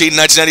March 13,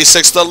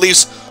 1996, the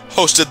Leafs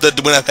hosted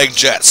the Winnipeg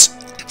Jets.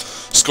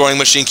 Scoring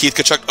machine Keith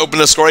Tkachuk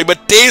opened the scoring,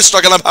 but Dave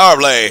struck on the power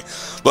play.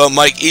 But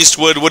Mike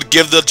Eastwood would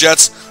give the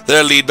Jets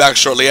their lead back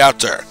shortly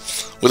after.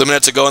 With a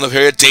minute to go in the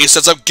period, Dave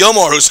sets up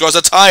Gilmore, who scores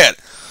to tie it.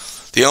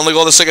 The only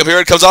goal of the second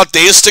period comes out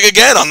Dave's stick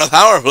again on the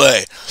power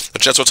play. The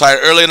Jets were tied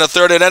early in the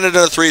third and ended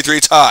in a 3-3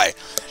 tie.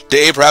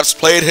 Dave perhaps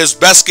played his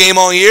best game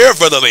all year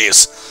for the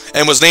Leafs,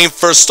 and was named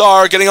first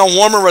star, getting a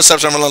warmer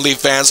reception from the Leaf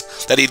fans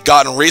that he'd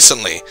gotten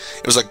recently.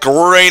 It was a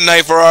great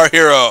night for our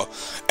hero,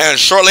 and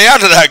shortly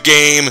after that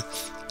game,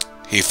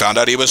 he found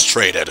out he was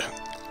traded.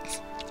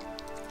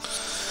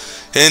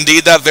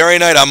 Indeed, that very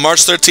night, on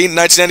March 13,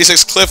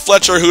 1996, Cliff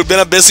Fletcher, who had been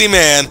a busy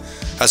man,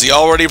 as he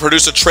already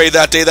produced a trade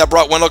that day that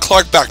brought Wendell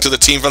Clark back to the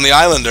team from the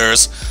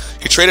Islanders,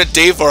 he traded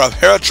Dave for a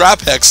pair of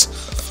draft picks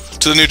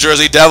to the New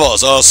Jersey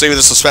Devils. Oh, save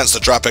the suspense, the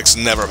draft picks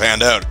never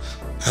panned out.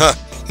 Huh,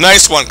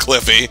 nice one,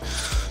 Cliffy.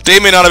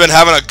 Dave may not have been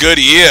having a good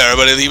year,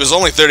 but he was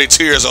only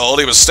 32 years old.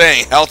 He was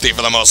staying healthy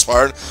for the most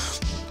part.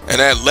 And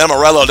then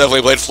Lamorello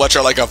definitely played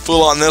Fletcher like a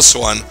fool on this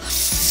one.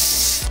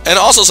 And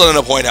also something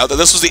to point out that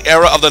this was the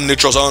era of the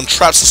neutral zone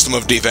trap system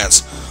of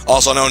defense,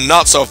 also known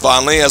not so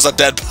fondly as the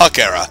dead puck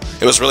era.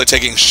 It was really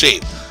taking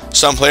shape.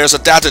 Some players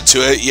adapted to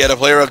it, yet a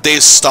player of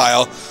Dave's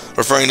style,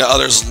 referring to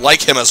others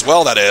like him as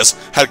well that is,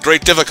 had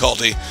great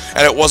difficulty,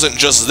 and it wasn't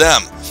just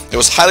them. It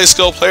was highly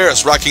skilled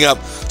players racking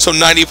up some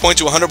 90-point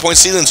to 100-point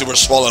seasons who were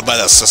swallowed by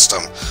that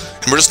system,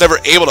 and were just never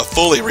able to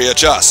fully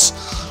readjust.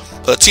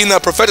 The team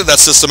that perfected that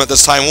system at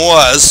this time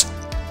was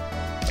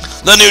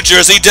the New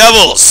Jersey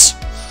Devils.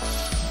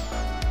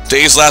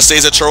 Dave's last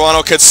days at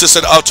Toronto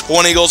consisted of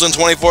 20 goals and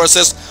 24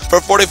 assists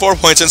for 44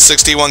 points in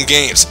 61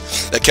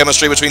 games. The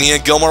chemistry between he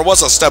and Gilmore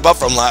was a step up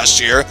from last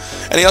year,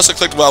 and he also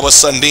clicked well with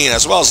Sundin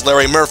as well as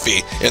Larry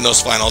Murphy in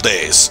those final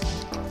days.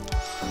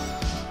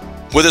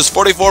 With his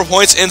 44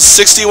 points in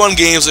 61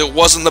 games, it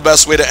wasn't the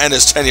best way to end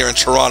his tenure in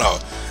Toronto,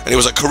 and he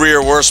was a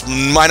career worst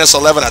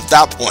 -11 at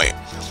that point.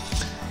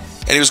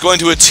 And he was going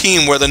to a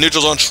team where the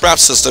neutral zone trap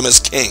system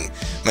is king.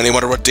 Many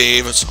wonder what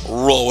Dave's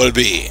role would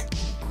be.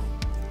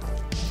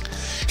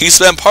 He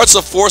spent parts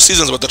of 4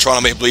 seasons with the Toronto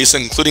Maple Leafs,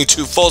 including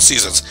 2 full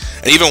seasons,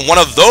 and even one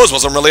of those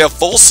wasn't really a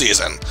full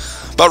season.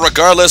 But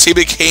regardless, he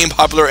became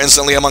popular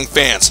instantly among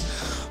fans.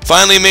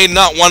 Finally made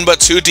not 1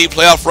 but 2 deep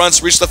playoff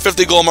runs, reached the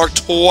 50-goal mark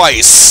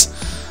twice,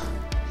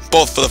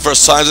 both for the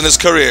first times in his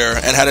career,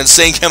 and had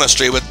insane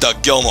chemistry with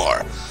Doug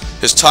Gilmore.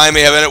 His time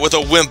may have ended with a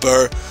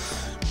whimper,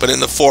 but in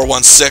the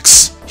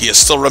 4-1-6, he is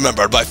still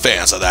remembered by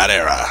fans of that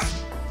era.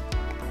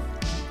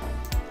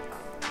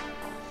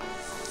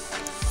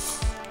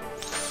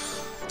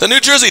 The New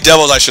Jersey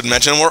Devils, I should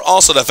mention, were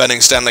also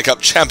defending Stanley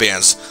Cup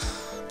champions.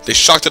 They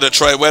shocked the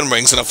Detroit Red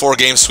Wings in a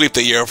 4-game sweep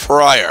the year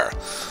prior.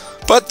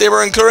 But they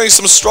were incurring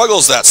some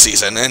struggles that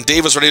season, and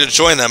Dave was ready to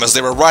join them as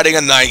they were riding a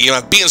 9-game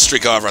unbeaten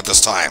streak, however, at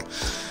this time.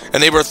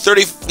 And they were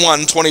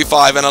 31,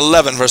 25, and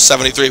 11 for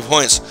 73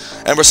 points,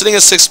 and were sitting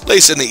in 6th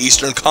place in the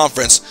Eastern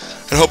Conference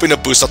and hoping to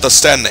boost up the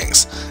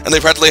standings. And they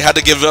practically had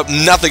to give up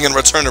nothing in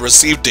return to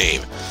receive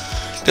Dave.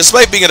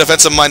 Despite being a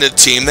defensive-minded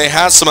team, they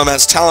had some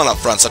immense talent up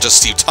front, such as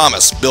Steve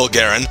Thomas, Bill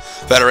Guerin,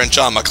 veteran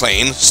John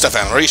McLean,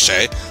 Stefan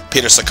Riche,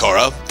 Peter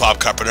Sikora, Bob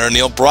Carpenter, and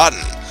Neil Broughton.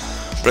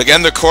 But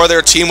again, the core of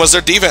their team was their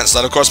defense,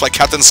 led of course by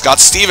Captain Scott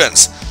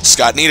Stevens,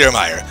 Scott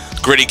Niedermeyer,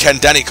 Gritty Ken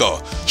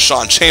Denico,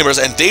 Sean Chambers,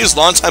 and Dave's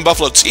longtime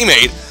Buffalo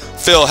teammate,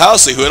 Phil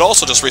Housley, who had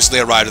also just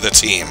recently arrived to the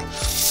team.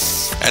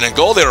 And in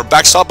goal, they were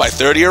backstopped by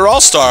third-year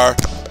All-Star,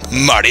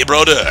 Marty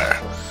Brodeur.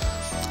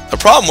 The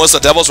problem was the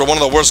Devils were one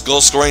of the worst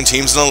goal-scoring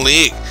teams in the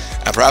league,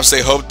 and perhaps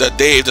they hoped that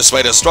Dave,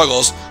 despite his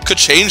struggles, could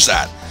change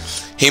that.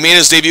 He made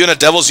his debut in a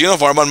Devils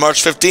uniform on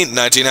March 15,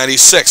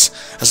 1996,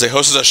 as they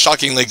hosted a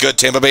shockingly good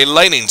Tampa Bay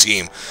Lightning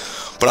team.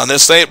 But on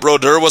this night,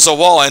 Brodeur was a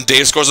wall, and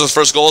Dave scores his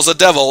first goal as a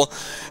Devil,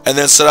 and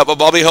then set up a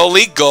Bobby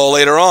Holik goal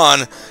later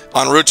on,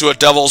 en route to a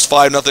Devils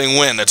 5-0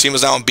 win. The team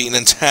was now unbeaten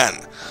in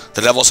 10.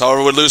 The Devils,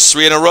 however, would lose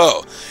 3 in a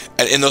row,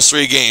 and in those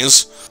 3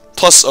 games,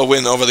 plus a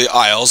win over the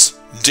Isles,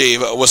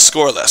 Dave was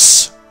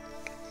scoreless.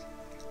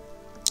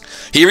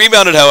 He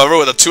rebounded, however,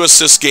 with a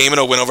 2-assist game and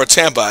a win over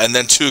Tampa, and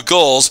then 2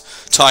 goals,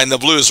 tying the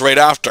Blues right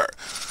after.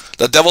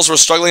 The Devils were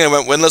struggling and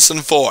went winless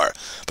in 4,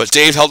 but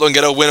Dave helped them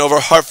get a win over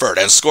Hartford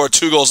and scored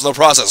 2 goals in the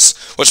process,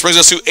 which brings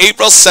us to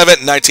April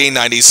 7,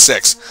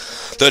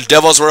 1996. The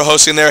Devils were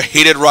hosting their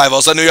hated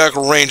rivals, the New York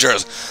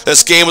Rangers.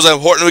 This game was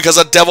important because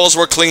the Devils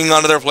were clinging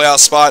onto their playoff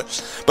spot,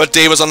 but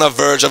Dave was on the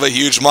verge of a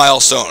huge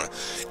milestone.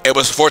 It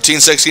was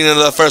 14-16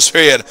 into the first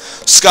period.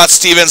 Scott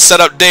Stevens set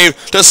up Dave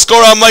to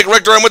score on Mike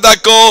Richter, and with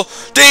that goal,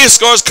 Dave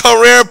scores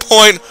career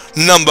point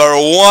number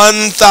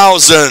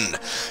 1,000.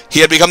 He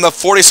had become the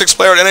 46th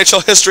player in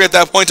NHL history at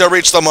that point to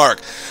reach the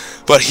mark.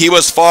 But he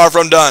was far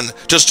from done.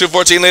 Just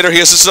 2:14 later, he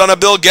assisted on a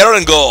Bill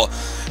Guerin goal.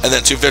 And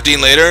then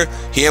 2:15 later,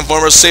 he and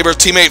former Sabres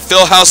teammate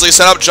Phil Housley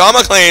set up John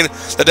McLean.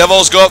 The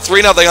Devils go up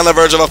 3-0 on the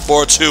verge of a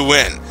 4-2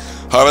 win.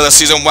 However, the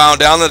season wound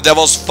down, the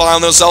Devils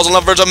found themselves on the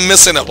verge of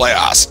missing the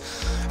playoffs.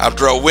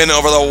 After a win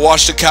over the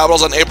Washington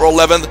Capitals on April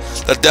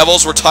 11th, the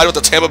Devils were tied with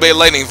the Tampa Bay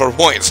Lightning for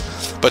points.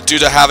 But due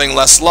to having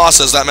less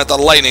losses, that meant the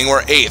Lightning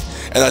were 8th,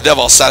 and the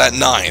Devils sat at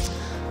 9th.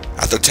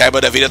 After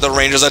Tampa defeated the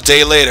Rangers a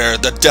day later,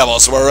 the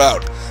Devils were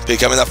out,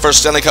 becoming the first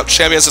Stanley Cup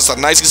champion since the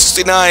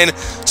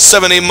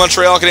 1969-70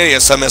 Montreal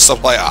Canadiens to miss the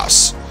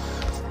playoffs.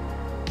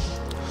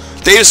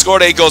 Dave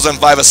scored 8 goals and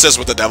 5 assists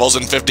with the Devils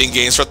in 15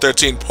 games for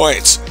 13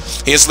 points.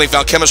 He instantly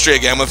found chemistry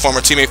again with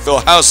former teammate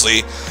Phil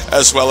Housley,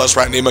 as well as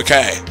Randy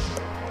McKay.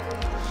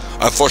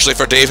 Unfortunately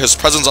for Dave, his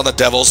presence on the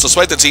Devils,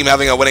 despite the team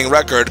having a winning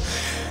record,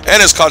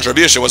 and his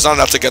contribution was not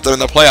enough to get them in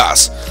the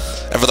playoffs.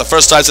 And for the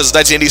first time since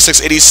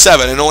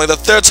 1986-87, and only the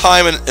third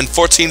time in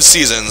 14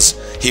 seasons,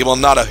 he will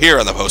not appear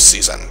in the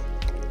postseason.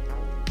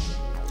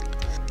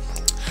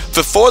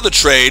 Before the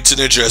trade to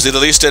New Jersey, the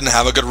Leafs didn't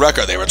have a good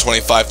record. They were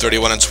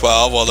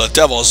 25-31-12, while the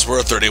Devils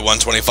were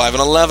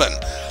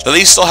 31-25-11. The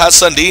Leafs still had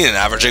Sundin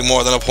averaging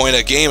more than a point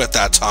a game at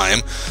that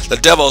time. The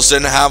Devils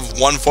didn't have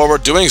one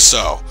forward doing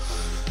so.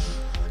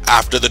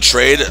 After the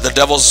trade, the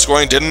Devils'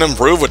 scoring didn't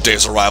improve with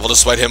Dave's arrival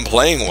despite him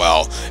playing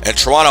well, and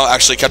Toronto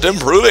actually kept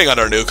improving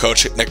under new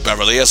coach Nick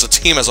Beverley as the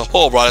team as a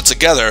whole brought it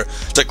together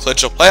to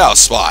clinch a playoff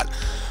spot.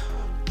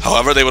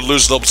 However, they would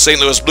lose the St.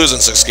 Louis Blues in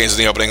 6 games in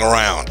the opening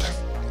round.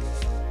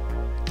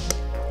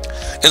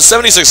 In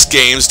 76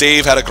 games,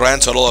 Dave had a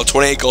grand total of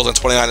 28 goals and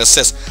 29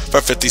 assists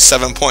for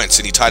 57 points,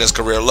 and he tied his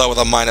career low with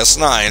a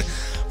 -9,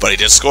 but he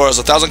did score as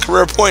 1,000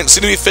 career points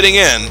seemed to be fitting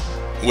in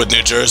with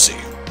New Jersey.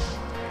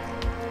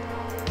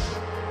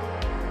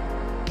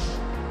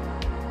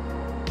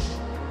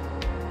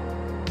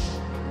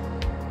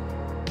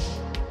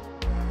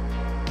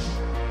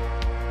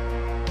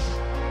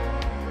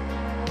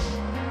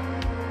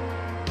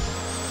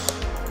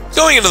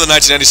 Going into the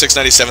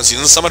 1996-97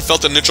 season, someone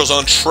felt the neutral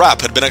zone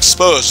trap had been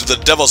exposed to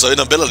the Devils'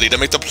 inability to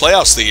make the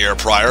playoffs the year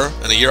prior,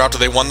 and the year after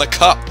they won the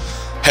Cup.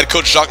 Head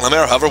coach Jacques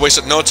Lemaire, however,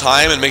 wasted no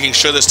time in making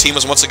sure this team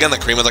was once again the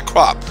cream of the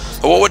crop.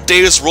 But what would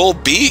Dave's role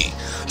be?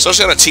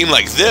 Especially on a team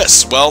like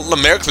this? Well,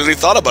 Lemaire clearly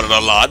thought about it a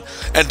lot,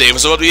 and Dave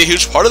was about to be a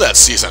huge part of that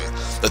season.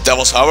 The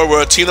Devils, however,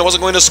 were a team that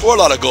wasn't going to score a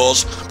lot of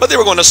goals, but they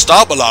were going to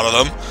stop a lot of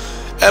them.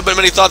 But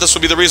many thought this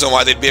would be the reason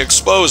why they'd be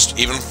exposed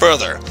even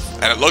further.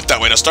 And it looked that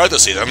way to start the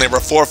season. They were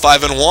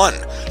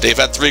 4-5-1. Dave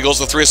had 3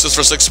 goals and 3 assists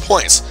for 6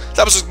 points.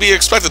 That was to be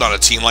expected on a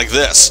team like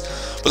this.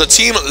 But the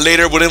team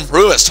later would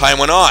improve as time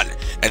went on,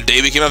 and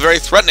Dave became a very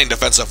threatening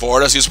defensive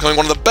forward as he was becoming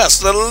one of the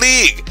best in the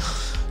league.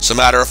 As a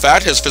matter of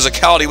fact, his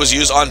physicality was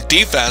used on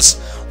defense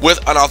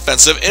with an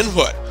offensive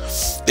input.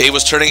 Dave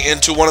was turning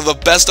into one of the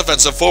best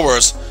defensive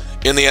forwards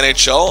in the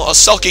NHL, a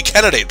Selke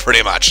candidate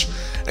pretty much.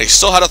 And he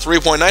still had a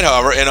 3-point night,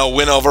 however, in a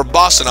win over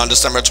Boston on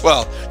December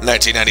 12,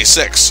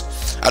 1996.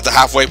 At the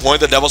halfway point,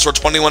 the Devils were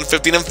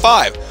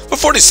 21-15-5 for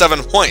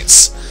 47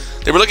 points.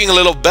 They were looking a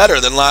little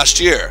better than last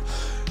year.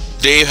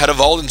 Dave had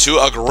evolved into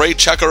a great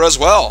checker as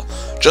well.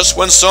 Just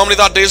when so many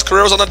thought Dave's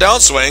career was on the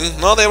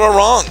downswing, well, they were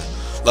wrong.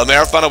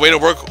 Lemaire found a way to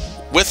work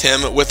with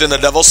him within the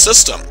Devils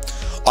system.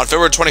 On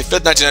February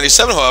 25,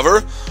 1997,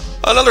 however,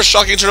 another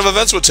shocking turn of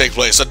events would take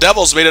place. The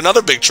Devils made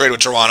another big trade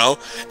with Toronto,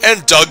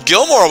 and Doug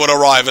Gilmour would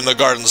arrive in the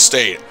Garden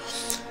State.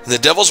 And the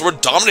Devils were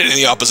dominating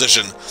the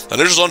opposition. The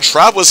neutral zone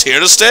trap was here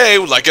to stay,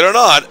 like it or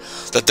not.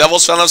 The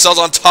Devils found themselves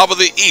on top of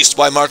the East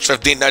by March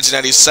 15,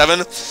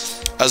 1997,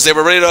 as they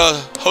were ready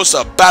to host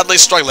a badly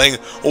struggling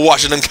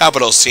Washington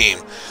Capitals team.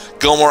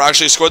 Gilmour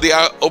actually scored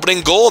the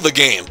opening goal of the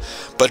game,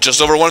 but just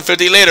over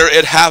 150 later,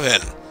 it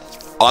happened.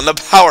 On the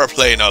power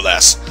play, no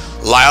less.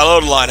 Lyle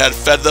Odeline had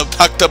fed the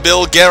puck to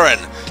Bill Guerin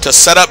to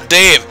set up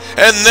Dave,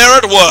 and there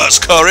it was,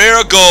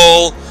 career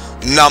goal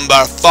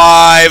number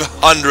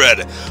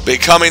 500,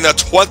 becoming the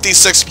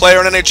 26th player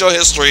in NHL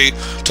history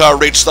to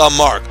reach the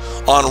mark,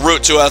 en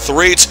route to a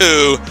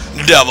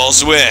 3-2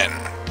 Devils win.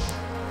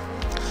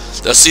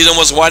 The season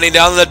was winding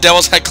down and the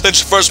Devils had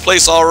clinched first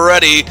place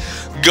already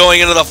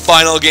going into the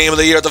final game of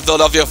the year at the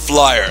Philadelphia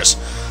Flyers.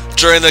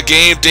 During the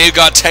game, Dave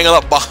got tangled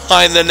up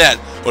behind the net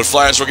with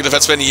Flyers rookie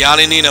defenseman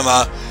Jani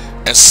Niinimaa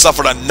and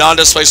suffered a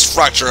non-displaced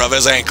fracture of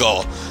his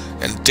ankle.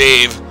 And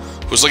Dave,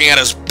 who was looking at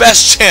his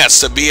best chance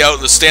to be out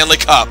in the Stanley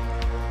Cup,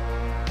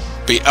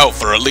 be out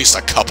for at least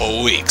a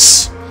couple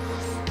weeks.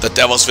 The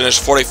Devils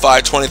finished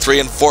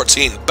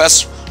 45-23-14,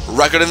 best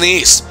record in the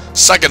East,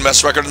 second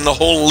best record in the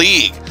whole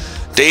league.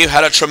 Dave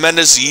had a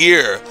tremendous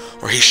year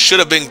where he should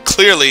have been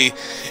clearly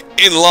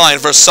in line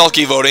for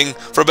Selke voting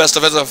for best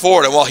defensive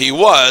forward, and while he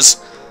was,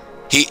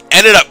 he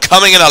ended up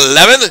coming in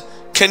 11th.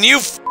 Can you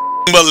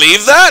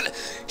believe that?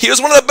 He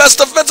was one of the best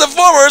defensive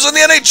forwards in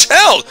the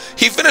NHL.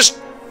 He finished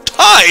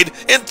tied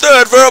in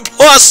third for a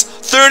plus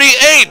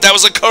 38. That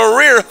was a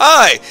career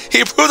high.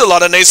 He proved a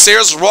lot of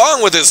naysayers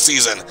wrong with his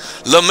season.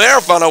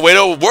 Lemaire found a way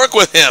to work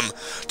with him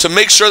to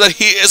make sure that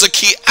he is a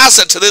key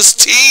asset to this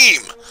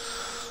team.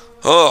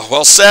 Oh,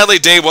 well, sadly,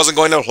 Dave wasn't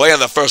going to play in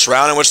the first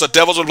round, in which the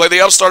Devils would play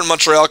the upstart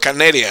Montreal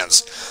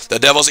Canadiens. The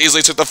Devils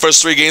easily took the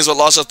first 3 games, but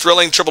lost a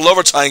thrilling triple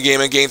overtime game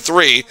in Game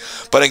 3,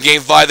 but in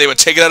Game 5 they would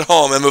take it at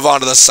home and move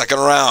on to the second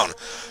round.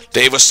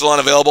 Dave was still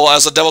unavailable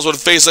as the Devils would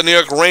face the New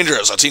York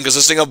Rangers, a team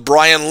consisting of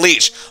Brian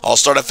Leetch,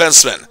 all-star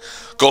defenseman,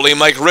 goalie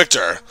Mike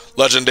Richter,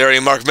 legendary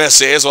Mark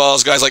Messier, as well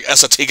as guys like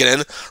Esa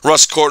Tikkanen,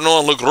 Russ Courtnall,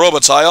 and Luc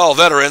Robitaille, all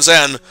veterans,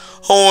 and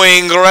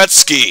Wayne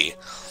Gretzky.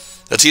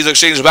 The teams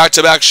exchanged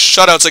back-to-back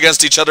shutouts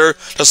against each other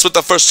to split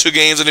the first 2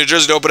 games in New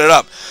Jersey to open it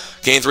up.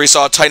 Game 3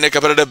 saw a tight-knit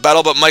competitive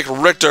battle, but Mike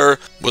Richter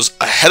was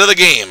ahead of the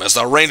game as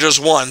the Rangers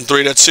won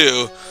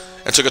 3-2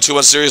 and took a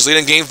 2-1 series lead.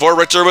 In Game 4,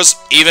 Richter was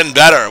even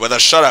better with a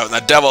shutout, and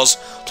the Devils'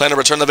 plan to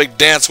return the big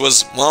dance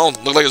was, well,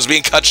 looked like it was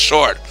being cut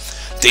short.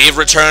 Dave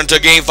returned to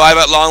Game 5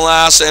 at long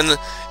last, and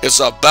it's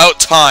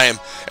about time.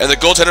 And the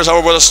goaltenders,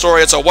 however, were the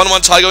story. It's a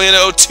 1-1 tie going into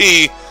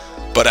OT,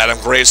 but Adam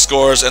Gray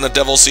scores, and the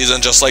Devils'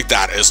 season just like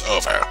that is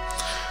over.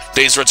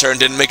 Dave's return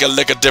didn't make a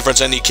lick of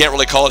difference, and you can't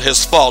really call it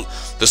his fault.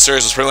 The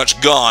series was pretty much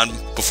gone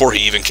before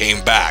he even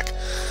came back.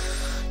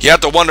 You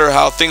have to wonder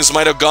how things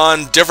might have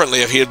gone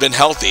differently if he had been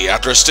healthy.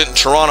 After a stint in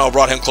Toronto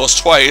brought him close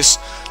twice,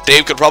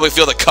 Dave could probably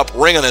feel the cup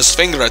ring on his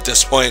finger at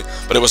this point,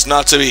 but it was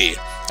not to be.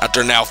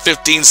 After now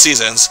 15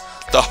 seasons,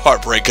 the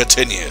heartbreak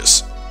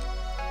continues.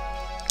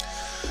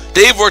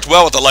 Dave worked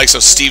well with the likes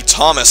of Steve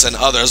Thomas and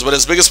others, but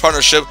his biggest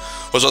partnership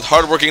was with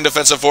hardworking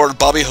defensive forward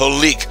Bobby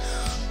Holik,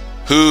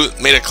 who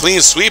made a clean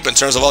sweep in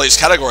terms of all these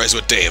categories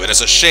with Dave, and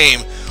it's a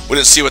shame we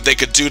didn't see what they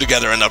could do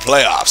together in the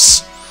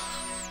playoffs.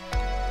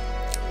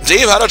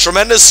 Dave had a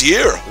tremendous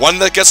year, one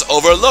that gets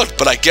overlooked,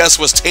 but I guess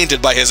was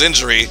tainted by his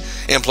injury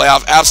and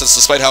playoff absence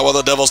despite how well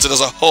the Devils did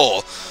as a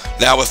whole.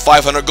 Now with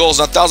 500 goals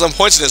and 1,000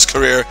 points in his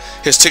career,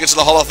 his ticket to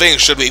the Hall of Fame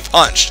should be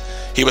punched.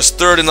 He was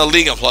 3rd in the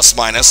league in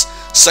plus-minus,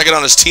 2nd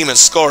on his team in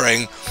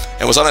scoring,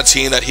 and was on a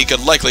team that he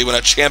could likely win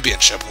a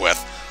championship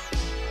with.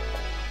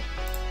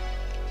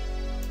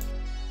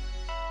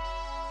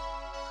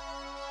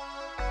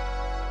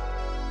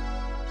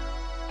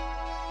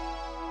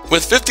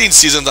 With 15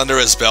 seasons under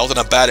his belt and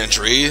a bad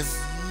injury,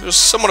 it was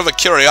somewhat of a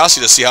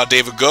curiosity to see how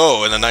Dave would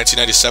go in the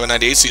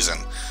 1997-98 season.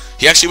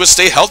 He actually would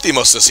stay healthy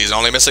most of the season,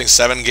 only missing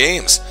 7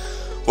 games.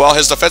 While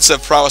his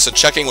defensive prowess and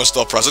checking was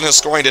still present, his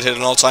scoring did hit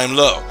an all-time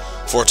low.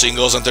 14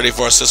 goals and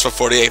 34 assists for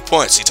 48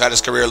 points. He tied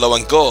his career low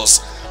in goals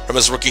from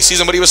his rookie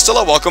season, but he was still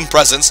a welcome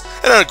presence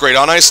and a great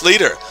on-ice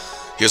leader.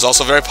 He was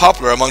also very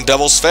popular among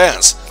Devils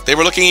fans. They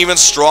were looking even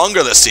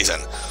stronger this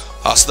season.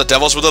 Also, the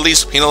Devils were the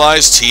least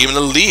penalized team in the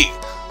league.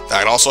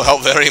 That also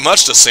helped very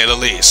much, to say the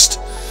least.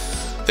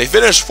 They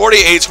finished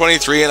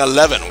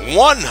 48-23-11,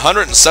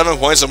 107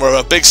 points, and were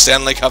a big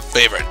Stanley Cup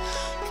favorite.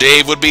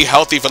 Dave would be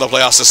healthy for the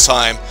playoffs this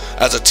time,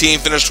 as the team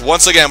finished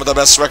once again with the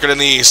best record in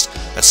the East,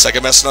 and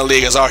 2nd best in the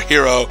league, as our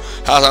hero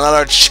has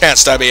another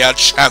chance to be a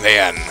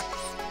champion.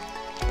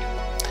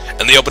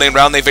 In the opening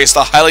round, they faced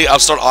the highly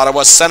upstart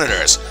Ottawa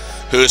Senators,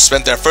 who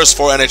spent their first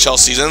 4 NHL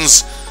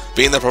seasons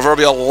being the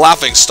proverbial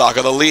laughingstock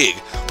of the league,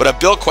 but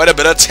have built quite a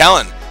bit of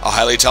talent. A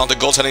highly talented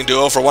goaltending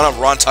duo for one of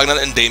Ron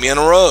Tugnutt and Damian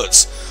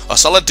Rhodes. A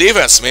solid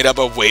defense made up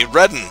of Wade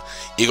Redden,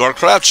 Igor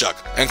Kravchuk,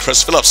 and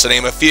Chris Phillips, to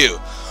name a few.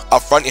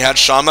 Up front you had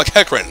Sean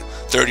McEachran,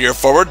 3rd-year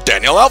forward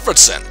Daniel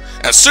Alfredson,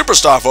 and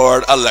superstar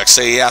forward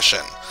Alexei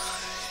Yashin.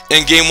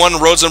 In Game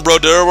 1, Rhodes and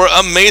Brodeur were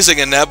amazing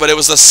in net, but it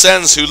was the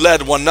Sens who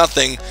led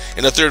 1-0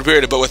 in the 3rd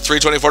period. But with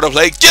 3:24 to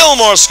play,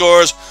 Gilmore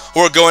scores.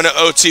 We're going to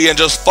OT and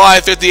just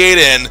 5:58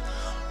 in.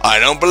 I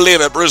don't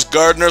believe it. Bruce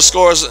Gardner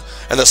scores,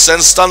 and the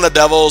Sens stun the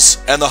Devils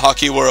and the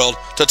hockey world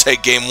to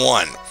take Game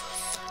 1.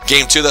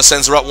 Game 2, the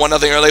Sens are up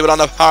 1-0 early, but on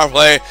the power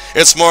play,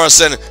 it's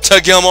Morrison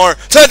to Gilmore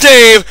to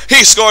Dave.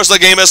 He scores. The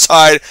game is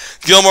tied.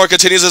 Gilmore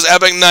continues his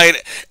epic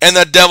night, and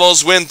the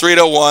Devils win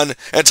 3-1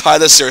 and tie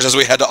the series as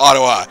we head to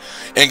Ottawa.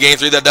 In Game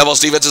 3, the Devils'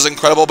 defense is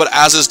incredible, but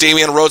as is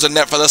Damian Rhodes in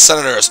net for the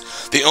Senators.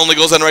 The only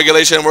goals in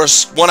regulation were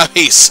one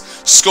apiece,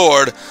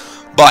 scored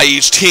by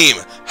each team.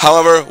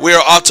 However, we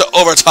are off to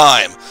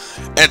overtime.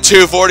 And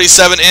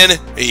 2:47 in,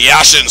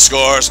 Yashin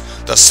scores.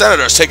 The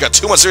Senators take a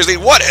 2-1 series lead.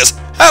 What is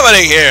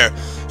happening here?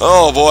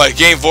 Oh boy,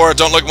 Game 4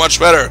 don't look much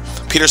better.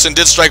 Peterson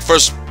did strike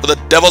first for the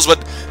Devils,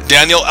 but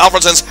Daniel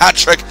Alfredson's hat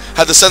trick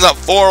had the Sens up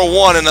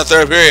 4-1 in the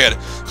 3rd period.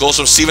 Goals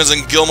from Stevens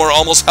and Gilmore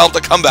almost helped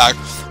the comeback,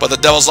 but the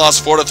Devils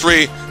lost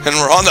 4-3 and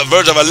were on the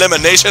verge of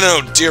elimination.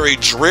 Oh dearie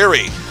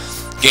dreary.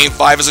 Game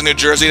 5 is in New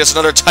Jersey. It's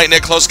another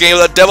tight-knit close game.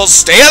 The Devils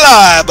stay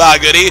alive, by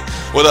goody,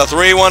 with a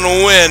 3-1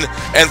 win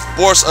and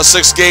force a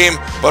 6th game,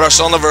 but are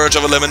still on the verge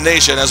of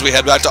elimination as we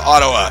head back to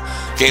Ottawa.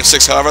 Game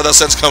 6, however, the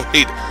Sens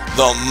complete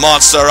the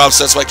monster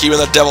upsets by keeping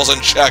the Devils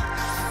in check.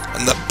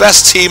 And the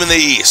best team in the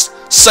East,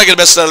 2nd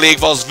best in the league,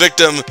 falls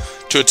victim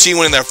to a team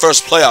winning their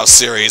first playoff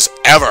series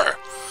ever.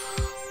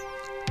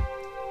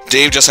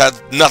 Dave just had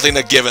nothing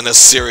to give in this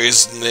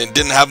series. It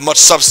didn't have much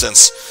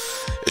substance.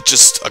 It's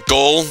just a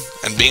goal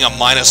and being a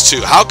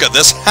 -2. How could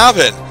this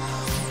happen?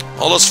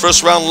 All those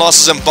first-round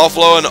losses in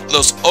Buffalo and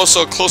those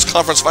also close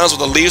conference finals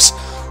with the Leafs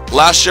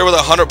last year with a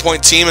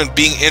 100-point team and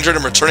being injured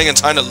and returning in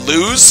time to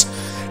lose.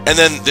 And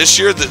then this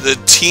year, the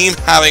team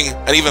having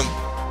an even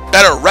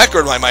better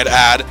record, I might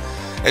add,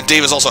 and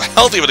Dave is also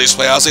healthy with these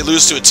playoffs. They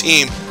lose to a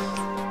team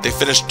they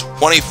finished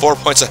 24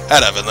 points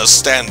ahead of in the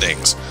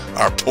standings.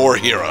 Our poor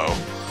hero.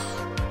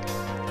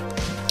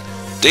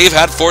 Dave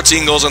had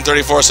 14 goals and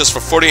 34 assists for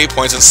 48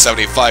 points in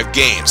 75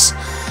 games.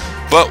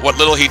 But what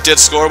little he did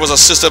score was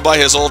assisted by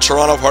his old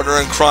Toronto partner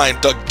in crime,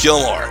 Doug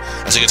Gilmour,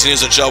 as he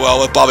continues to gel well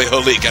with Bobby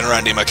Holik and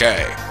Randy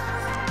McKay.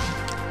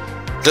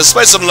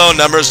 Despite some low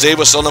numbers, Dave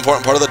was still an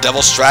important part of the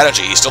Devils'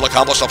 strategy. He still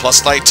accomplished a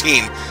plus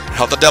 19 and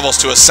helped the Devils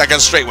to a second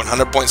straight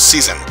 100-point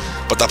season,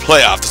 but the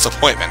playoff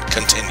disappointment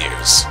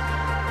continues.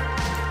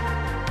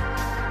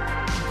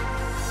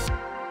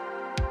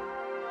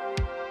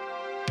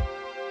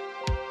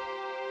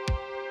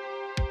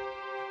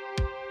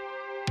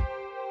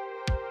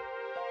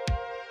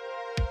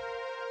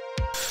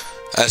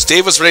 As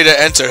Dave was ready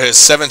to enter his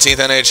 17th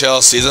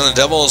NHL season, the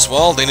Devils,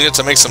 well, they needed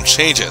to make some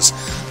changes.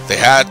 They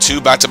had 2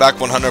 back-to-back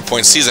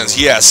 100-point seasons,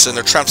 yes, and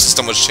their trap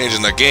system was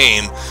changing the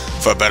game,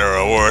 for better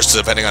or worse,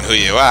 depending on who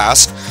you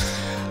ask.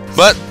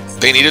 But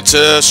they needed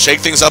to shake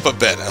things up a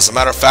bit. As a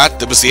matter of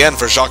fact, it was the end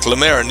for Jacques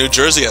Lemaire in New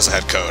Jersey as a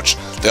head coach.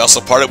 They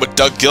also parted with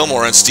Doug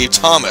Gilmour and Steve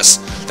Thomas.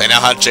 They now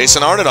had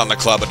Jason Arnott on the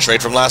club, a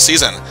trade from last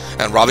season,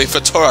 and Robbie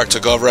Fatorak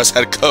took over as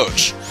head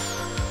coach.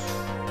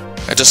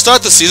 And to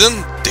start the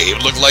season,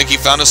 Dave looked like he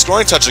found his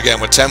scoring touch again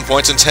with 10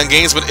 points in 10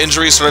 games, but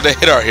injuries started to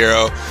hit our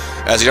hero,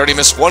 as he already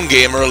missed 1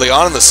 game early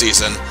on in the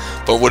season,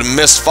 but would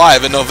miss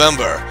 5 in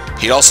November.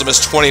 He'd also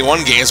missed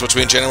 21 games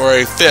between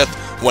January 5th,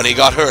 when he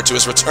got hurt, to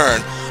his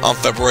return on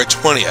February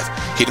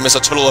 20th. He'd missed a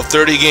total of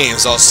 30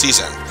 games all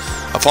season.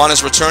 Upon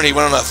his return, he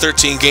went on a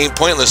 13-game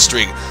pointless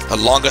streak, the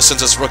longest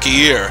since his rookie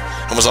year,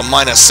 and was a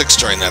 -6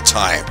 during that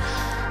time.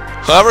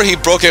 However, he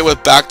broke it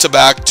with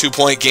back-to-back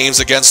 2-point games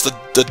against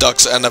the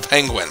Ducks and the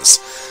Penguins,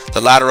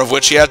 the latter of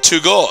which he had 2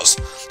 goals.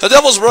 The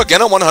Devils were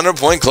again a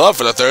 100-point club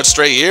for the 3rd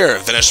straight year,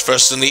 and finished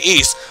first in the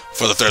East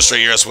for the 3rd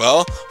straight year as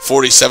well,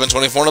 47,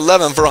 24, and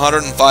 11 for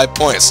 105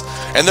 points.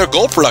 And their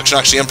goal production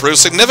actually improved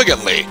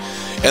significantly.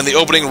 In the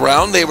opening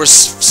round, they were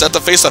set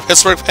to face the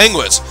Pittsburgh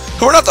Penguins,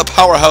 who were not the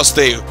powerhouse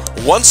they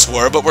once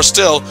were, but were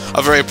still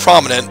a very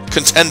prominent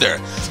contender.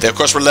 They, of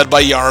course, were led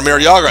by Jaromir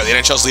Jagr, the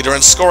NHL's leader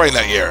in scoring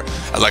that year,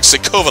 Alexei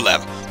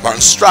Kovalev,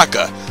 Martin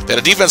Straka. They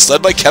had a defense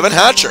led by Kevin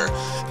Hatcher,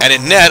 and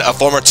in net, a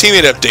former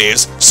teammate of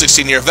Dave's,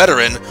 16-year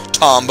veteran,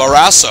 Tom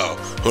Barrasso,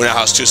 who now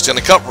has 2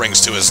 Stanley Cup rings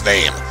to his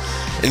name.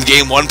 In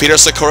Game 1, Peter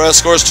Sikora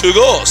scores 2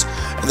 goals,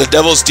 and the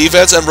Devils'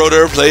 defense and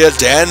rotor play a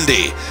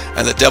dandy,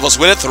 and the Devils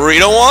win it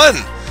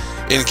 3-1.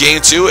 In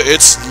Game 2,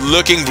 it's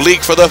looking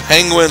bleak for the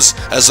Penguins,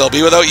 as they'll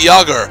be without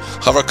Jagr.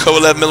 However,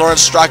 Kovalev, Miller, and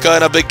Straka,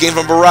 and a big game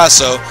from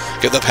Barrasso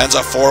give the Pens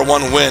a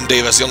 4-1 win.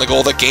 Dave is the only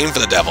goal of the game for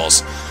the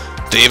Devils.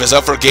 Dave is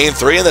out for Game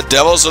 3, and the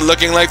Devils are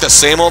looking like the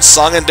same old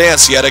song and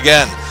dance yet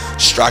again.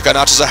 Straka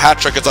notches a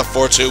hat-trick. It's a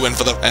 4-2 win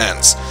for the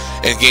Pens.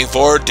 In Game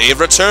 4, Dave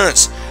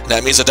returns.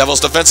 That means the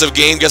Devils' defensive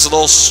game gets a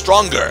little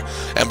stronger,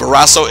 and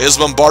Barrasso is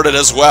bombarded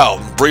as well.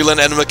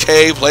 Breland and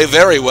McKay play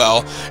very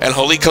well, and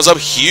Holik comes up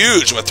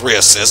huge with 3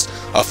 assists,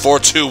 a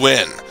 4-2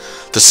 win.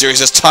 The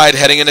series is tied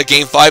heading into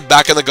Game 5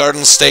 back in the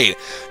Garden State.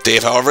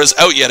 Dave, however, is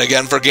out yet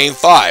again for Game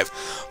 5,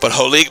 but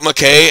Holik,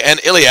 McKay, and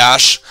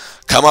Iliash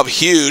come up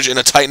huge in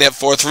a tight-knit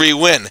 4-3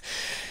 win,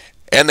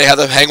 and they have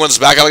the Penguins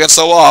back up against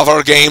the wall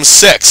for Game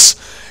 6.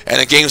 And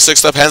in Game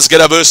 6, the Pens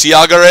get a boost.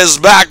 Jagr is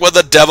back, with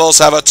the Devils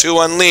have a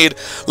 2-1 lead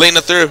late in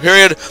the 3rd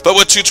period. But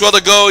with 2:12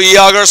 to go,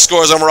 Jagr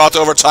scores, and we're out to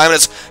overtime. And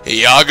it's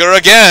Jagr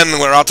again.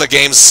 We're out to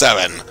Game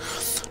 7.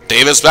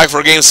 Dave is back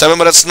for Game 7,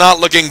 but it's not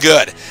looking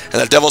good. And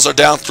the Devils are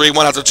down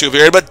 3-1 after 2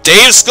 period. But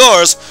Dave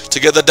scores to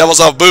give the Devils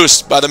a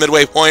boost by the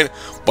midway point,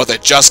 but they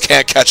just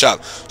can't catch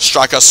up.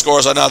 Straka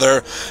scores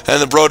another,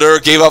 and the Brodeur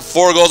gave up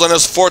 4 goals on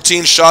his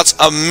 14 shots.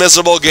 A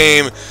miserable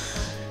game.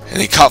 And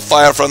he caught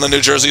fire from the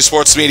New Jersey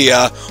sports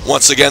media.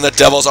 Once again, the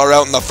Devils are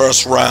out in the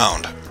 1st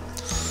round.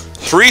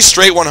 3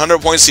 straight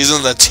 100-point seasons,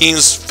 and the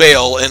teams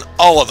fail in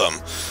all of them.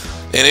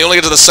 And they only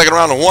get to the 2nd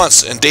round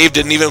once, and Dave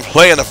didn't even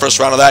play in the 1st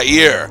round of that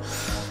year.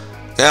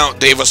 Now,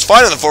 Dave was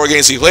fine in the 4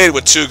 games he played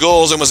with 2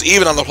 goals and was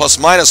even on the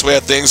plus-minus way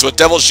of things, but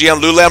Devils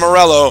GM Lou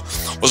Lamoriello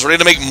was ready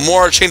to make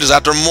more changes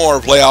after more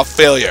playoff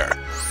failure.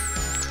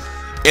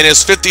 In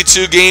his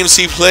 52 games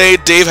he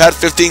played, Dave had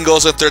 15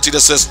 goals and 13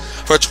 assists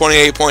for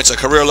 28 points, a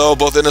career low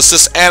both in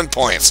assists and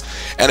points.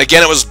 And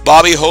again, it was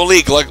Bobby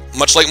Holik,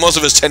 much like most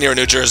of his tenure in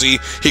New Jersey,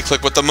 he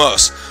clicked with the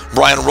most.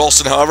 Brian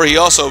Rolston, however, he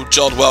also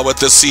gelled well with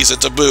this season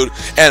to boot,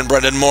 and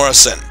Brendan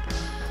Morrison.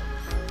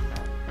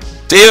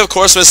 Dave, of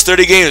course, missed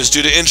 30 games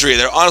due to injury.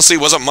 There honestly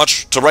wasn't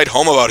much to write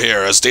home about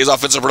here, as Dave's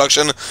offensive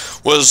production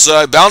was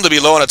bound to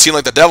be low on a team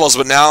like the Devils,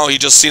 but now he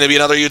just seemed to be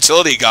another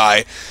utility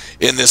guy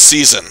in this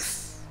season.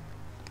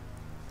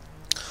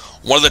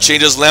 One of the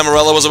changes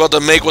Lamoriello was about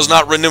to make was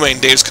not renewing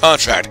Dave's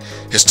contract.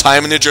 His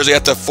time in New Jersey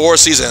after 4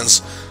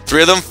 seasons,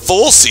 3 of them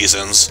full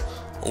seasons,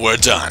 were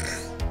done.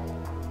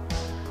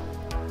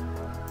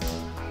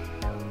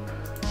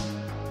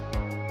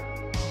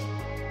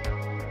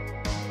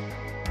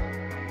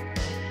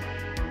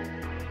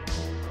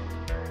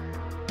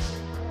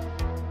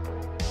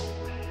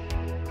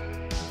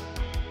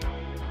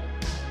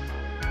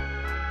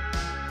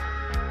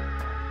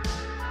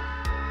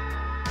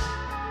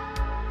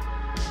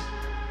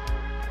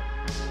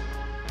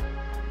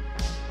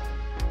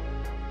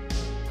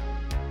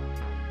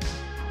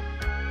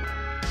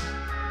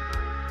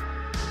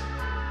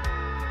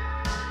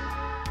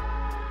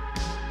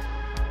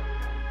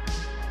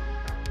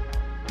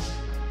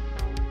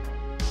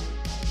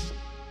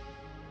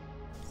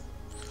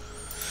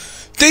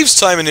 Dave's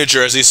time in New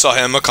Jersey saw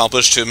him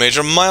accomplish 2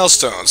 major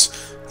milestones.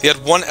 He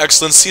had one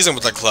excellent season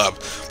with the club,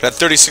 but at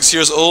 36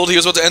 years old, he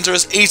was about to enter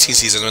his 18th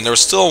season when there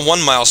was still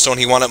one milestone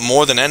he wanted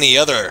more than any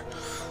other: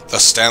 the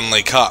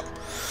Stanley Cup.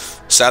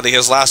 Sadly,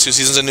 his last 2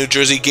 seasons in New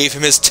Jersey gave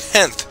him his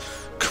 10th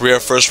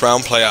career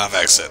first-round playoff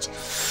exit.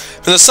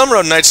 In the summer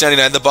of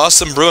 1999, the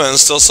Boston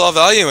Bruins still saw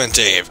value in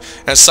Dave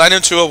and signed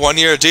him to a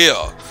 1-year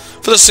deal,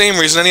 for the same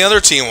reason any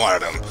other team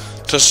wanted him: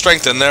 to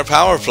strengthen their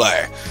power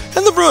play.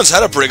 And the Bruins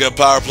had a pretty good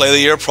power play the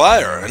year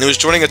prior, and he was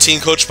joining a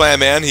team coached by a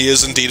man he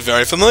is indeed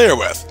very familiar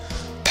with: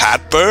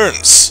 Pat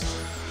Burns.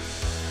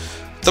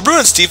 The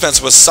Bruins'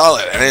 defense was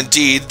solid, and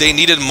indeed they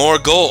needed more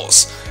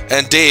goals,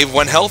 and Dave,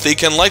 when healthy,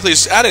 can likely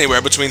add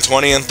anywhere between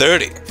 20 and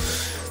 30.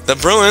 The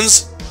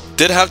Bruins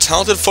did have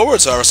talented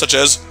forwards, however, such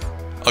as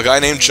a guy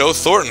named Joe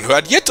Thornton, who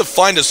had yet to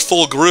find his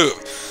full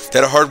groove. They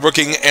had a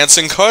hard-working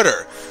Anson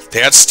Carter.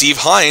 They had Steve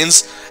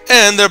Hines,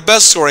 and their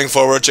best scoring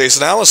forward,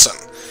 Jason Allison.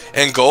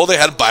 In goal, they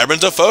had Byron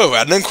Dafoe, who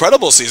had an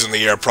incredible season the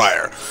year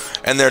prior.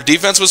 And their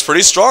defense was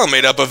pretty strong,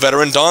 made up of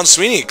veteran Don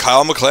Sweeney,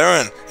 Kyle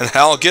McLaren, and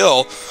Hal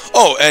Gill.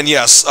 Oh, and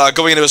yes,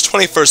 going into his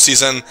 21st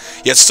season,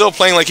 yet still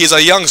playing like he's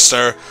a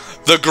youngster,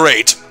 the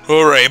great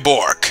Ray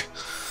Bourque.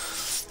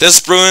 This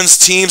Bruins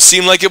team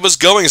seemed like it was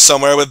going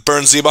somewhere with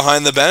Burnsy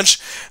behind the bench,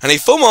 and he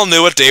full well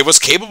knew what Dave was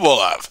capable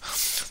of.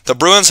 The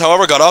Bruins,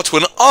 however, got off to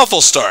an awful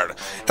start,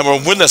 and were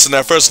winless in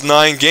their first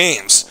 9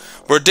 games,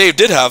 where Dave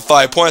did have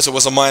 5 points, it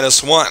was a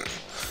 -1.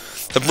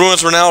 The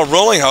Bruins were now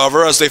rolling,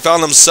 however, as they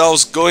found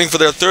themselves going for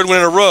their 3rd win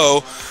in a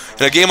row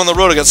in a game on the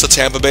road against the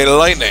Tampa Bay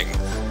Lightning.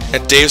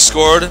 And Dave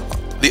scored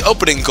the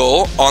opening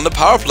goal on the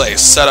power play,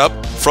 set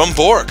up from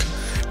Bourque.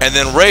 And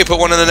then Ray put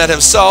one in the net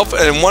himself,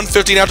 and in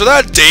 1:15 after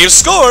that, Dave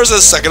scores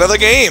his 2nd of the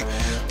game.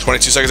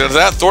 22 seconds after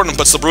that, Thornton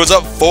puts the Bruins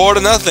up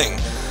 4-0.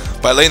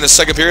 By late in the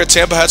second period,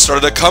 Tampa had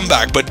started a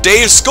comeback, but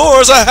Dave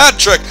scores a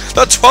hat-trick,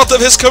 the 12th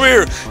of his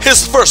career,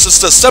 his first since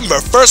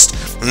December 1st,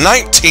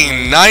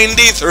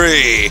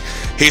 1993.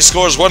 He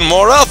scores one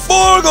more, a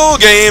 4-goal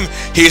game.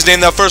 He's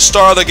named the first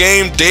star of the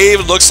game.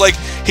 Dave looks like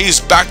he's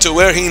back to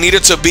where he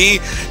needed to be,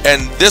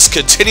 and this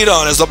continued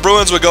on as the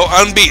Bruins would go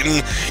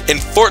unbeaten in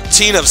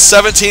 14 of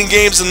 17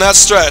 games in that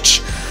stretch,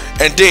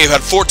 and Dave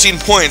had 14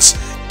 points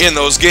in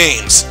those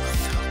games.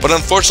 But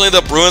unfortunately,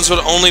 the Bruins would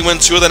only win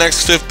 2 of the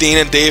next 15,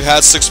 and Dave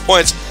had 6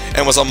 points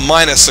and was a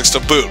 -6 to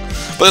boot.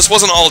 But this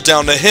wasn't all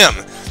down to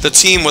him. The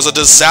team was a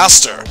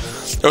disaster.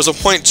 There was a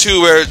point,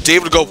 too, where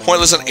Dave would go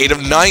pointless in 8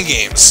 of 9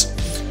 games.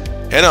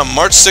 And on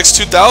March 6,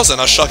 2000,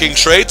 a shocking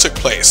trade took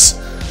place.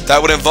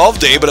 That would involve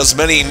Dave, but as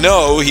many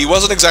know, he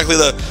wasn't exactly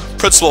the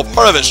principal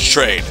part of his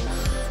trade.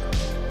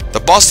 The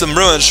Boston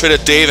Bruins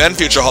traded Dave and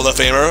future Hall of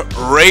Famer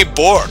Ray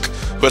Bourque,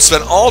 who had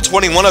spent all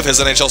 21 of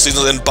his NHL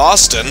seasons in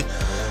Boston,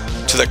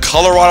 to the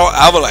Colorado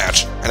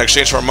Avalanche in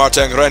exchange for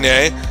Martin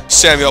Grenier,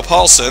 Samuel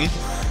Paulson,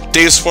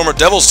 Dave's former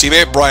Devils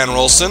teammate Brian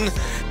Rolston,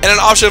 and an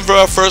option for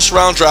a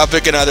first-round draft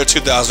pick in either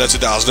 2000 or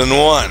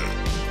 2001.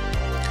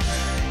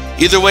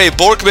 Either way,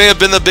 Bourque may have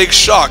been the big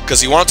shock because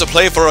he wanted to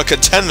play for a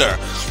contender,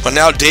 but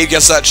now Dave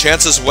gets that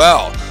chance as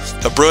well.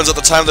 The Bruins at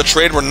the time of the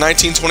trade were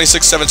 19,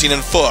 26, 17,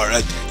 and 4.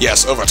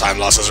 Yes, overtime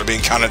losses are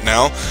being counted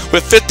now,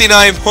 with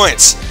 59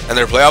 points, and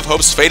their playoff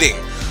hopes fading.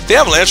 The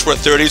Avalanche were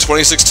 30,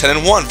 26, 10,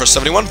 and 1 for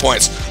 71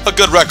 points. A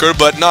good record,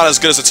 but not as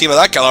good as a team of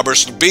that caliber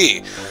should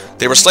be.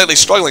 They were slightly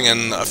struggling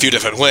in a few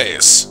different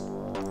ways.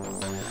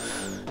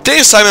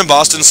 Dave's time in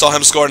Boston saw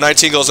him score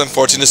 19 goals and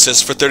 14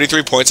 assists for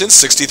 33 points in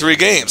 63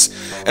 games.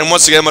 And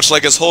once again, much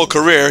like his whole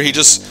career, he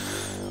just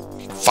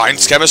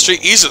finds chemistry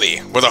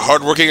easily with a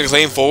hard-working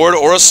acclaimed forward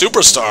or a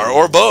superstar,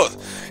 or both.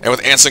 And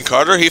with Anson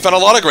Carter, he found a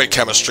lot of great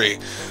chemistry.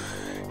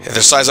 And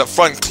their size up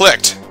front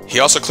clicked. He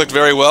also clicked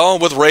very well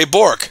with Ray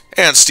Bourque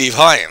and Steve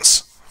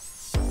Hines.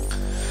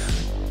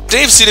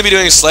 Dave seemed to be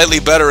doing slightly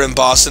better in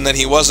Boston than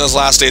he was in his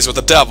last days with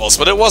the Devils,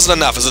 but it wasn't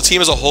enough, as the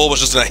team as a whole was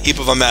just in a heap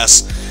of a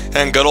mess.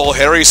 And good old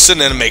Harry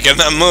Sinden making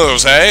them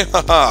moves, hey?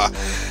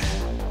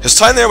 His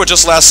time there would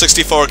just last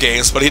 64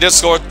 games, but he did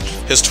score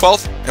his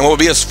 12th and what would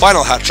be his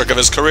final hat-trick of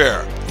his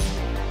career.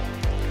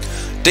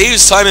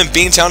 Dave's time in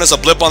Beantown is a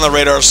blip on the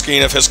radar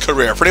screen of his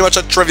career, pretty much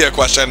a trivia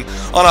question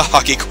on a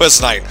hockey quiz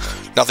night.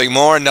 Nothing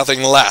more,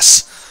 nothing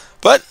less.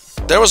 But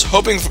there was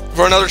hoping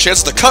for another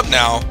chance at the Cup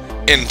now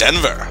in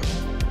Denver.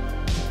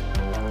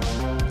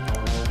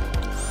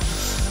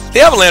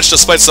 The Avalanche,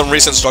 despite some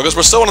recent struggles,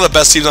 were still one of the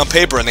best teams on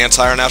paper in the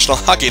entire National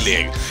Hockey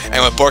League,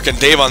 and with Bourque and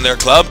Dave on their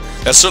club,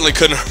 that certainly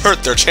couldn't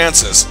hurt their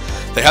chances.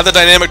 They had the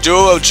dynamic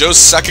duo of Joe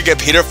Sakic and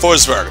Peter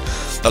Forsberg,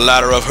 the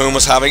latter of whom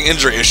was having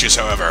injury issues,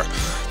 however.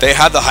 They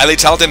had the highly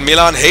talented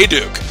Milan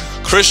Hajduk,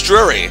 Chris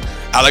Drury,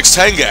 Alex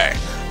Tanguay,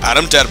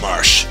 Adam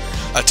Deadmarsh,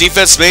 a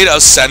defense made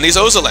of Sandys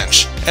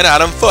Ozolinsh and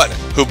Adam Foote,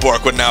 who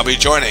Bourque would now be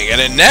joining, and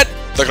in net,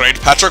 the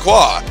great Patrick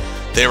Waugh.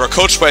 They were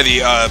coached by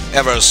the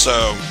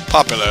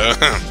ever-so-popular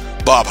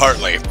Bob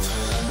Hartley.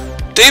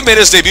 Dave made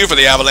his debut for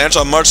the Avalanche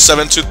on March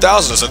 7,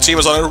 2000 as the team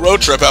was on a road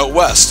trip out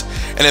west,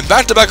 and in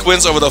back-to-back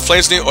wins over the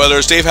Flames and the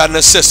Oilers, Dave had an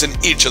assist in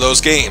each of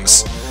those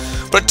games.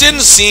 but it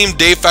didn't seem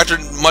Dave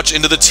factored much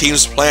into the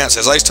team's plans.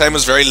 His ice time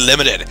was very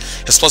limited.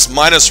 His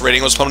plus-minus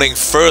rating was plummeting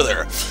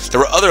further. There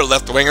were other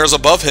left-wingers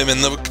above him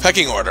in the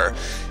pecking order.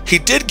 He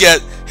did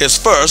get his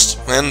first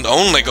and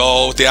only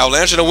goal with the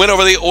Avalanche in a win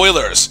over the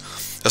Oilers.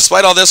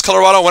 Despite all this,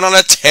 Colorado went on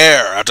a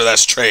tear after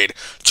this trade.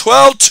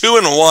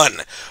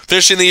 12-2-1,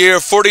 finishing the year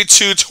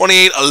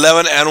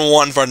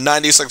 42-28-11-1 for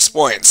 96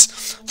 points.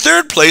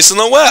 Third place in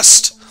the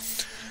West.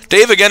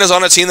 Dave again is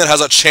on a team that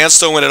has a chance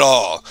to win it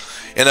all.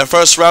 In the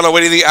first round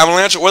awaiting the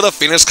Avalanche were the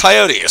Phoenix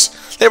Coyotes.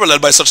 They were led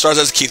by such stars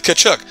as Keith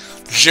Tkachuk,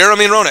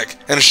 Jeremy Roenick,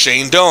 and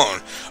Shane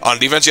Doan. On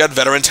defense you had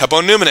veteran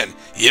Teppo Numminen,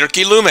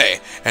 Jyrki Lumme,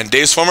 and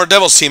Dave's former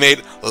Devils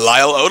teammate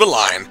Lyle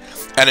Odeline.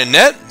 And in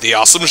net, the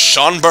awesome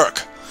Sean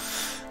Burke.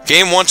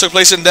 Game 1 took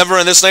place in Denver,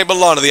 and this night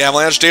belonged to the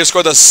Avalanche. Dave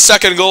scored the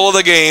second goal of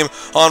the game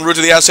en route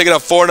to the Avs taking a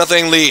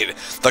 4-0 lead.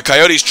 The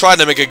Coyotes tried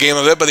to make a game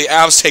of it, but the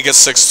Avs take it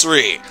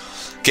 6-3.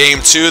 Game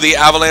 2, the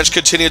Avalanche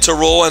continued to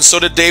roll, and so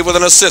did Dave with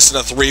an assist in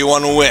a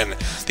 3-1 win.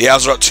 The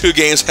Avs are up 2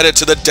 games, headed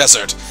to the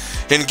desert.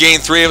 In Game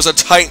 3, it was a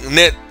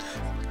tight-knit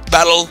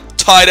battle,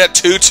 tied at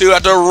 2-2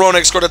 after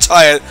Roenick scored to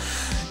tie it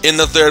in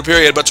the third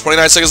period. But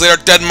 29 seconds later,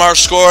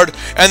 Denmarsh scored,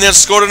 and then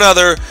scored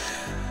another.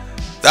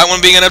 That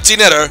one being an empty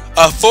netter,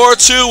 a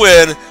 4-2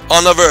 win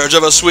on the verge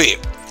of a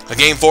sweep. In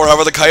Game 4,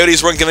 however, the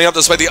Coyotes weren't giving up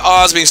despite the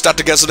odds being stacked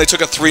against them. They took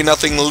a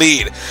 3-0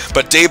 lead,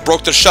 but Dave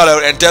broke the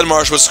shutout and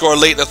Denmarsh would score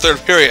late in the third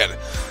period.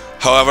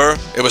 However,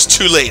 it was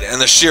too late and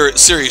the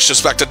series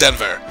shifts back to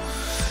Denver.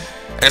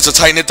 And it's a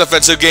tight-knit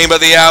defensive game, but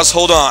the Avs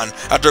hold on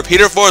after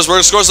Peter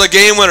Forsberg scores the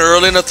game winner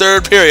early in the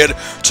third period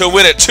to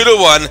win it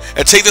 2-1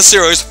 and take the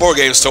series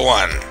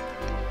 4-1.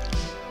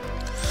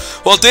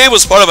 While Dave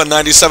was part of a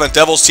 '97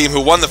 Devils team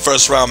who won the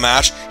first round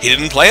match, he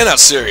didn't play in that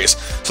series.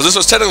 So this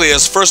was technically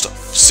his first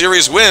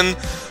series win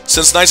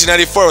since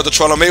 1994 with the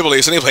Toronto Maple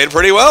Leafs, and he played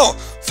pretty well.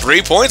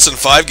 3 points in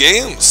 5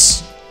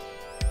 games.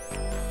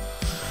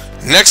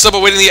 Next up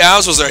awaiting the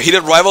Avs was their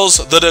heated rivals,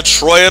 the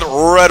Detroit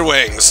Red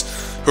Wings,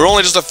 who were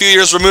only just a few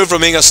years removed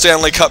from being a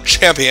Stanley Cup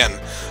champion.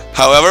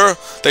 However,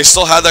 they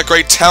still had that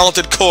great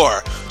talented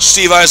core: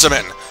 Steve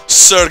Yzerman,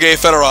 Sergei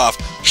Fedorov,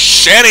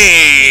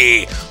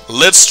 Shanny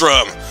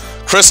Lidstrom,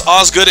 Chris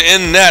Osgood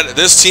in net.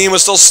 This team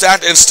was still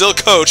stacked and still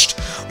coached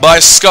by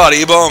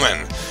Scotty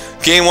Bowman.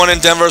 Game 1 in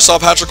Denver saw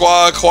Patrick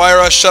Roy acquire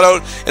a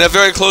shutout in a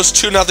very close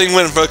 2-0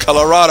 win for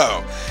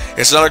Colorado.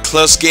 It's another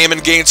close game in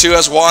Game 2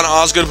 as Juan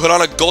Osgood put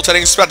on a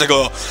goaltending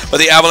spectacle, but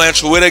the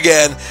Avalanche win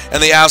again,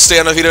 and the Avs stay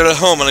undefeated at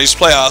home in these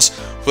playoffs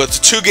with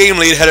a 2-game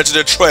lead headed to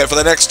Detroit for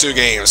the next 2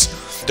 games.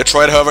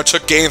 Detroit, however,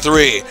 took Game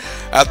 3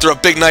 after a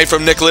big night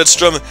from Nick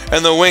Lidstrom,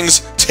 and the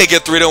Wings take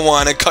it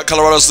 3-1 and cut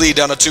Colorado's lead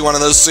down to 2-1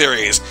 in the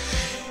series.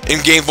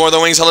 In Game 4, the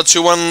Wings held a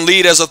 2-1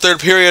 lead as the third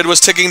period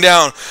was ticking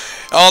down.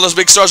 All those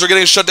big stars were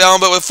getting shut down,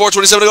 but with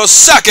 4:27 to go,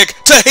 Sakic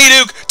to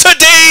Hayduk to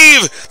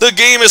Dave! The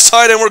game is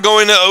tied and we're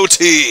going to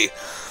OT.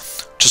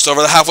 Just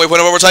over the halfway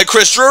point of overtime,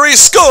 Chris Drury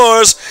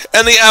scores,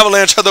 and the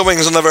Avalanche had the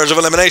Wings on the verge of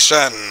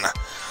elimination.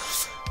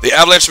 The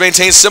Avalanche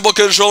maintained simple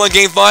control in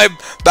Game 5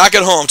 back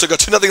at home, took a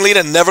 2-0 lead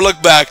and never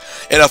looked back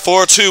in a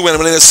 4-2 win,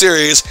 winning the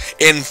series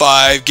in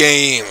 5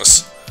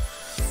 games.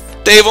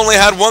 Dave only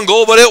had 1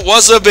 goal, but it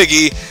was a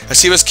biggie,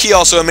 as he was key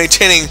also in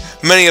maintaining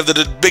many of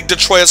the big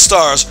Detroit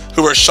stars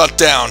who were shut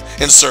down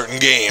in certain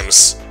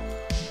games.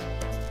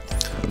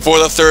 For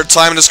the 3rd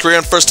time in his career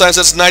and first time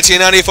since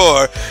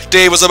 1994,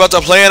 Dave was about to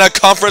play in a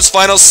conference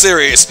final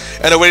series,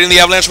 and awaiting the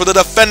Avalanche were the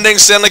defending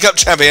Stanley Cup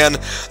champion,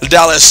 the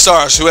Dallas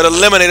Stars, who had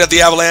eliminated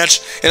the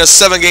Avalanche in a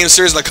 7-game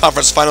series in the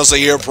conference finals a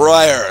year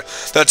prior.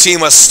 The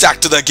team was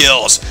stacked to the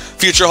gills.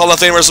 Future Hall of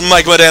Famers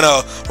Mike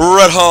Modano,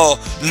 Red Hall,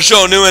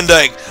 Joe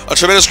Nieuwendyk, a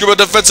tremendous group of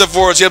defensive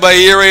forwards led by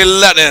Yuri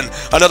Letnin,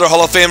 another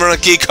Hall of Famer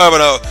Guy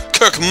Carbonneau,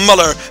 Kirk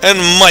Muller, and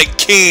Mike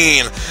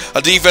Keane.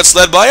 A defense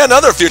led by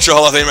another future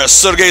Hall of Famer,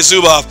 Sergei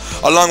Zubov,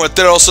 along with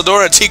Daryl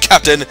Sador and team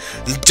captain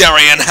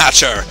Darian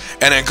Hatcher.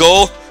 And in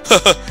goal,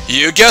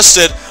 you guessed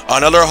it,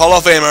 another Hall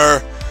of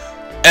Famer,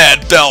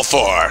 Ed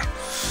Belfour.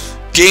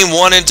 Game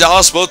 1 in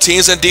Dallas, both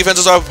teams and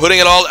defenses are putting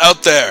it all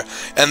out there,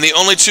 and the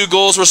only 2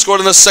 goals were scored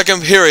in the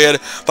second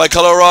period by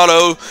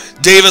Colorado,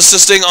 Dave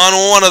assisting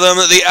on one of them.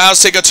 The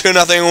Avs take a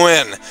 2-0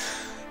 win.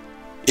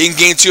 In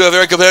Game 2, a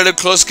very competitive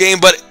close game,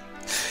 but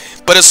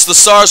it's the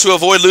Stars who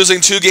avoid losing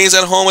 2 games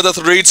at home with a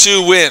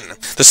 3-2 win.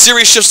 The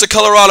series shifts to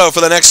Colorado for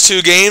the next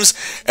 2 games,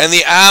 and the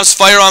Avs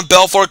fire on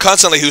Belfour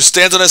constantly, who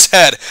stands on his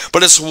head,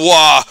 but it's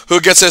Wah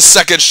who gets his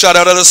second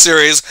shutout of the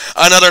series,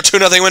 another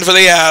 2-0 win for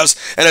the Avs,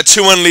 and a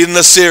 2-1 lead in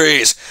the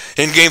series.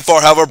 In Game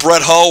 4, however,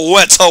 Brett Hull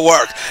went to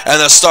work,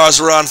 and the Stars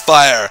were on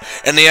fire,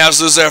 and the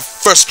Avs lose their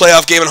first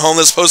playoff game at home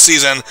this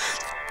postseason,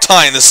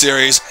 tying the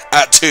series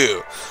at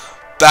 2.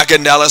 Back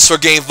in Dallas for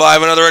Game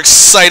 5, another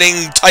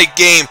exciting, tight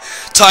game.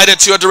 Tied at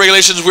 2 after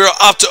regulations, we were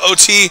up to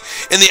OT.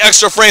 In the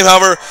extra frame,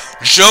 however,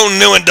 Joe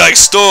Nieuwendyk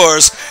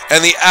scores,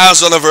 and the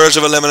Avs on the verge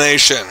of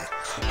elimination.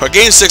 For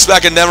Game 6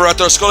 back in Denver,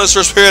 after a scoreless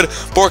first period,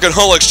 Bork and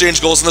Hull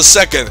exchanged goals in the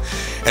second.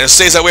 And it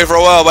stays that way for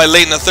a while. By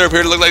late in the third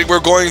period, it looked like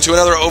we're going to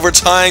another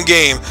overtime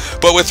game.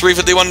 But with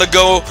 3:51 to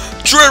go,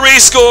 Drury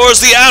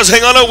scores. The Avs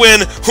hang on a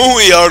win.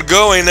 We are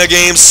going to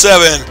Game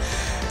 7.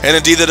 And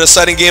indeed, the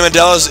deciding game in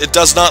Dallas, it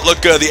does not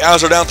look good. The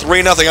Avs are down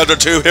 3-0 after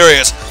 2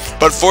 periods.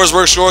 But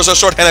Forsberg scores a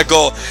shorthanded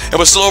goal. And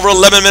with still over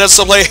 11 minutes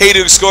to play,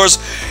 Hayduk scores,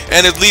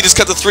 and the lead is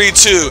cut to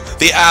 3-2.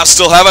 The Avs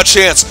still have a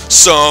chance.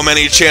 So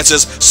many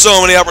chances,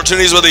 so many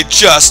opportunities, but they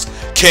just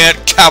can't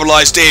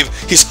capitalize. Dave,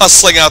 he's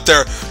hustling out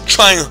there,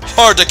 trying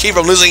hard to keep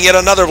from losing yet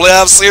another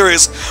playoff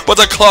series. But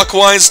the clock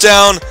winds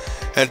down,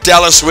 and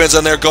Dallas wins,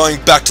 and they're going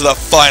back to the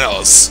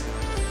finals.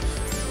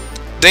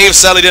 Dave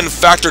sadly didn't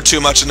factor too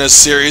much in this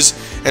series,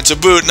 and to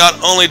boot,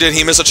 not only did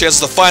he miss a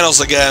chance at the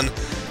finals again,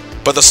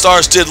 but the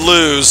Stars did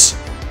lose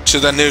to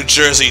the New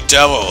Jersey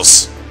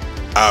Devils.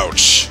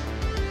 Ouch.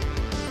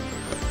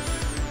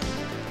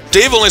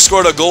 Dave only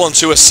scored a goal and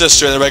 2 assists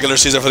during the regular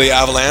season for the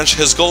Avalanche.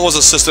 His goal was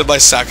assisted by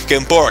Sakic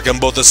and Bork,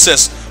 and both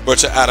assists were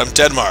to Adam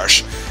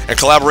Deadmarsh, and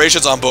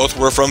collaborations on both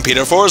were from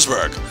Peter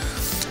Forsberg.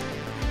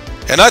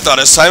 And I thought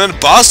his time in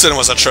Boston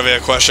was a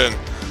trivia question,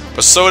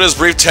 but so did his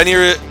brief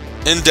tenure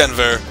in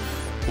Denver.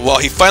 While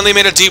he finally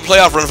made a deep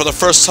playoff run for the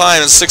first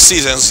time in 6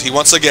 seasons, he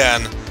once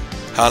again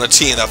on a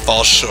team that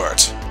falls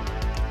short.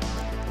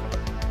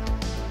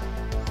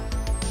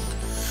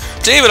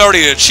 Dave had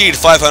already achieved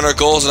 500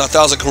 goals and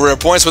 1,000 career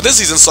points, but this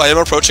season saw him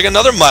approaching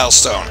another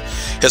milestone.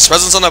 His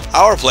presence on the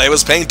power play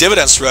was paying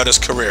dividends throughout his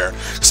career,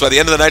 because by the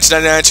end of the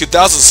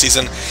 1999-2000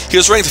 season, he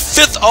was ranked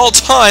 5th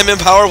all-time in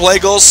power play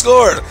goals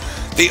scored.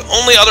 The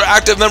only other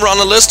active member on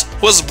the list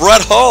was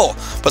Brett Hull,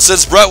 but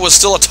since Brett was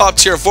still a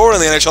top-tier forward in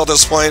the NHL at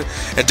this point,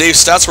 and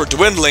Dave's stats were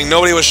dwindling,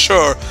 nobody was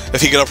sure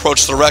if he could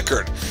approach the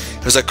record.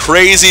 It was a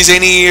crazy,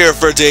 zany year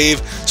for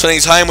Dave, spending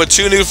time with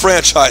 2 new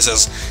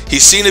franchises. He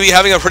seemed to be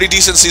having a pretty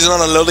decent season on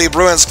the lowly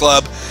Bruins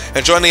club,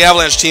 and joined the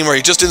Avalanche team where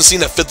he just didn't seem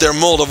to fit their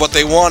mold of what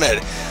they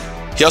wanted.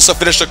 He also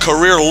finished a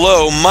career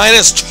low,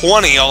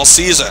 -20 all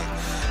season.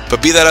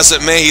 But be that as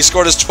it may, he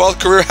scored his 12th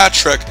career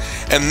hat-trick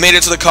and made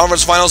it to the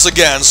conference finals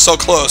again, so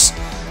close,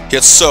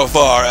 yet so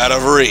far out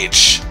of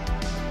reach.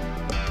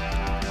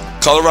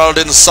 Colorado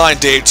didn't sign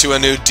Dave to a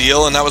new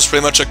deal, and that was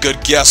pretty much a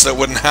good guess that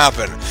wouldn't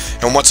happen.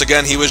 And once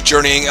again, he was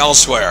journeying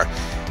elsewhere.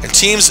 And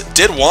teams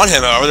did want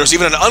him, however. There was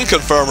even an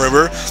unconfirmed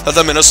rumor that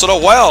the Minnesota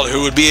Wild,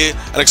 who would be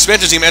an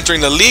expansion team entering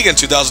the league in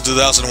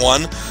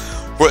 2000-2001,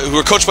 who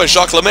were coached by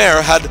Jacques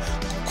Lemaire, had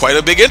quite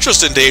a big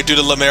interest in Dave due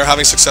to Lemaire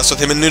having success with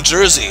him in New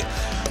Jersey.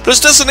 But his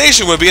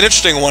destination would be an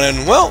interesting one,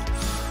 and, well,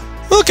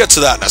 we'll get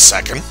to that in a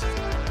second.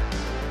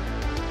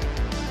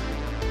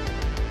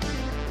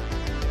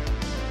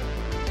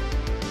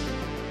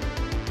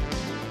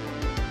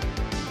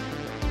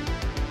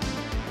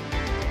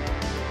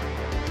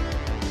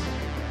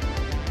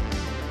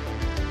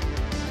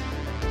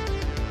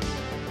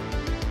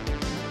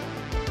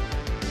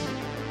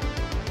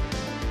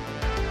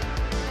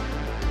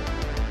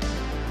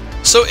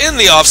 So in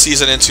the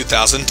offseason in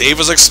 2000, Dave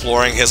was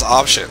exploring his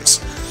options.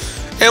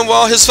 And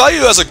while his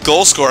value as a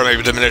goal scorer may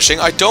be diminishing,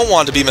 I don't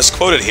want to be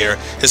misquoted here.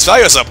 His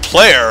value as a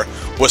player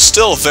was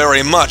still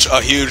very much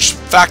a huge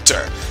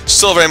factor.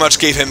 Still very much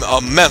gave him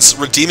immense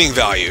redeeming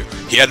value.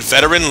 He had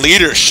veteran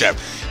leadership.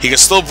 He could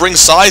still bring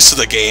size to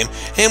the game,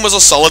 and was a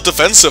solid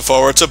defensive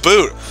forward to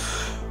boot.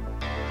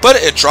 But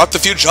it dropped a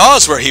few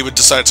jaws where he would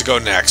decide to go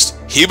next.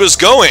 He was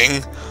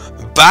going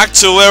back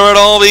to where it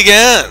all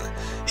began.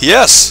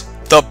 Yes,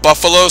 the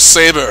Buffalo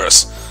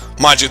Sabres.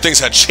 Mind you, things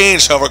had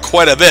changed, however,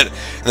 quite a bit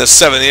in the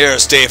 7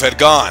 years Dave had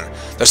gone.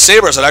 The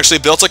Sabres had actually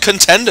built a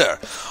contender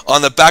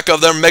on the back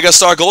of their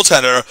megastar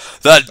goaltender,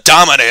 the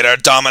Dominator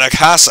Dominik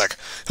Hasek,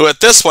 who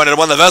at this point had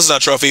won the Vezina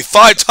Trophy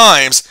 5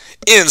 times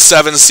in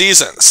 7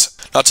 seasons.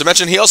 Not to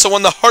mention, he also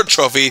won the Hart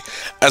Trophy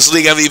as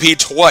league MVP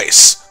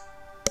twice.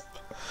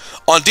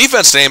 On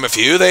defense, to name a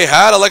few, they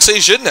had Alexei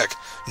Zhidnik,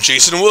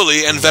 Jason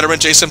Woolley, and veteran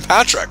Jason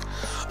Patrick.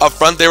 Up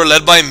front, they were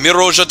led by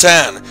Miro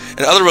Jatan,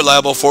 and other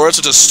reliable forwards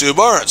such as Stu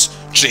Barnes,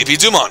 J.P.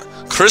 Dumont,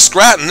 Chris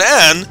Gratton,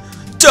 and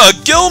Doug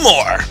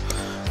Gilmour.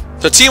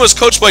 The team was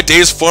coached by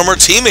Dave's former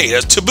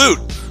teammate, to boot,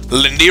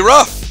 Lindy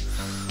Ruff.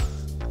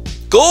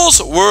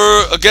 Goals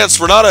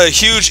were not a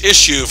huge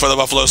issue for the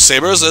Buffalo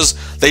Sabres, as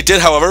they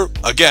did, however,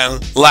 again,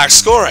 lack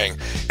scoring,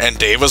 and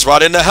Dave was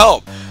brought in to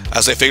help,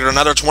 as they figured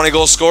another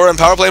 20-goal scorer and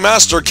power play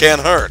master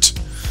can't hurt.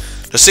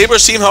 The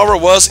Sabres team, however,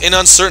 was in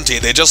uncertainty.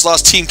 They just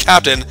lost team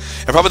captain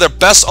and probably their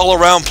best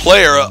all-around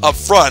player up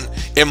front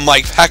in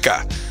Mike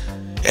Peca.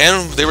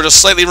 And they were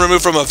just slightly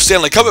removed from a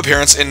Stanley Cup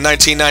appearance in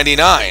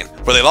 1999,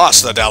 where they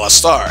lost to the Dallas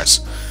Stars.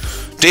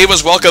 Dave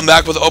was welcomed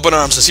back with open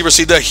arms as he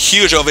received a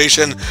huge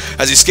ovation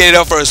as he skated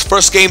out for his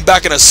first game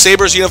back in a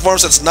Sabres uniform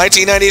since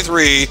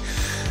 1993,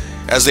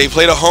 as they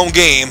played a home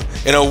game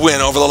in a win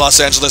over the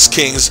Los Angeles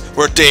Kings,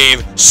 where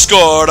Dave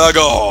scored a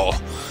goal.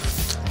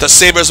 The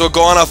Sabres would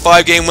go on a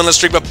 5-game winless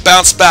streak but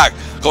bounce back,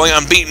 going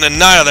unbeaten in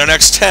 9 of their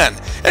next 10.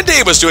 And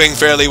Dave was doing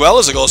fairly well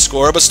as a goal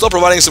scorer, but still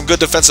providing some good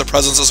defensive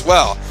presence as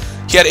well.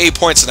 He had 8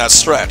 points in that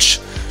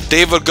stretch.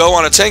 Dave would go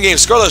on a 10-game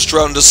scoreless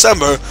drought in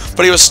December,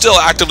 but he was still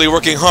actively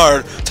working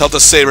hard to help the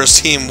Sabres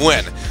team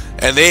win.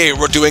 And they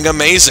were doing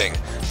amazing.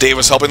 Dave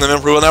was helping them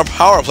improve on their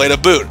power play to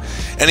boot.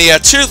 And he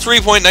had 2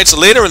 3-point nights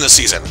later in the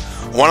season.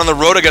 One on the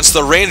road against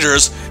the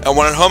Rangers, and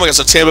one at home against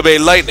the Tampa Bay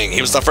Lightning.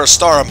 He was the first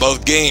star in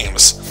both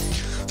games.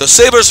 The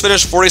Sabres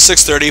finished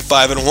 46-30,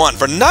 5-1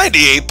 for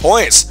 98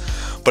 points.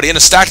 But in a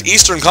stacked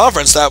Eastern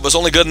Conference that was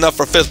only good enough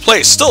for 5th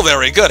place. Still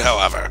very good,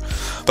 however.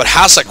 But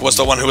Hasek was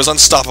the one who was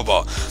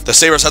unstoppable. The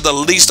Sabres had the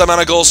least amount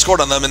of goals scored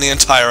on them in the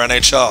entire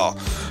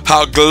NHL.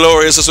 How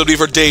glorious this would be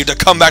for Dave to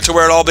come back to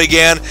where it all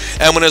began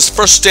and win his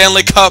first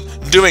Stanley Cup,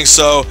 doing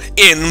so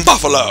in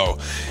Buffalo.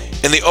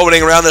 In the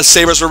opening round, the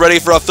Sabres were ready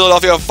for a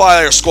Philadelphia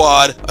Fire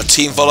squad. A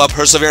team full of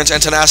perseverance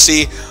and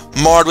tenacity.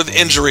 Marred with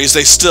injuries,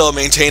 they still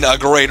maintained a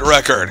great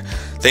record.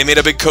 They made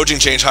a big coaching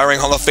change, hiring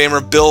Hall of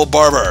Famer Bill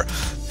Barber.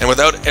 And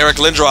without Eric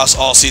Lindros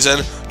all season,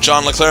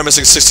 John Leclerc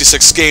missing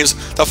 66 games,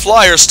 the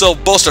Flyers still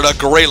boasted a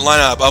great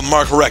lineup of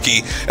Mark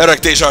Recchi,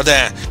 Eric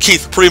Desjardins,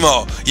 Keith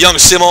Primo, young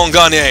Simon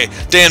Gagne,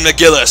 Dan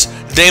McGillis,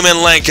 Damon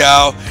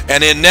Lankow,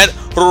 and in net,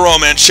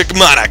 Roman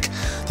Chikmanek.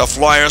 The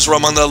Flyers were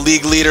among the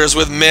league leaders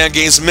with man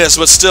games missed,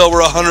 but still were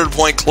a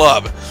 100-point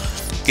club.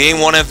 Game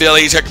 1 in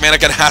Philly,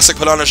 Chikmanek and Hasek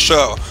put on a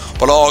show,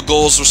 but all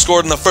goals were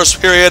scored in the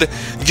first period.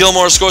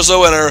 Gilmore scores the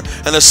winner,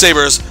 and the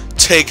Sabres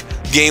take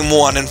Game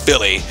 1 in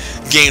Philly.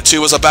 Game 2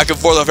 was a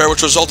back-and-forth affair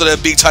which resulted in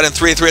being tied in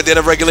 3-3 at the end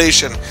of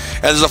regulation.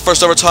 And as the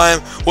first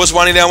overtime was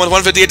winding down with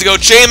 1:58 to go,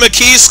 Jay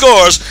McKee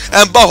scores,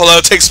 and Buffalo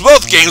takes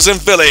both games in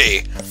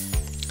Philly.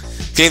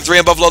 Game 3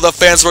 in Buffalo, the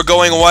fans were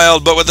going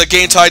wild, but with the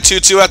game tied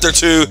 2-2 after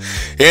 2,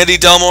 Andy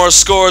Delmore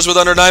scores with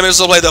under 9 minutes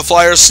to play. The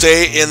Flyers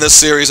stay in the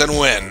series and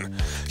win.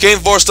 Game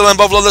 4 still in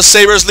Buffalo, the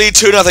Sabres lead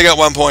 2-0 at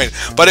one point,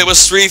 but it was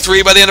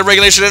 3-3 by the end of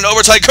regulation and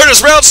overtime.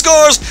 Curtis Brown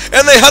scores,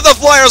 and they had the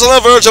Flyers on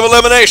the verge of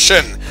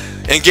elimination.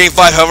 In Game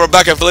 5, however,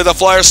 back in Philly, the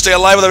Flyers stay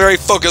alive with a very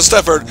focused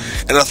effort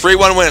and a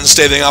 3-1 win,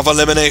 staving off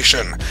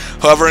elimination.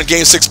 However, in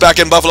Game 6 back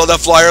in Buffalo, the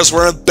Flyers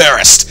were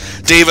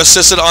embarrassed. Dave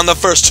assisted on the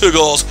first 2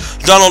 goals.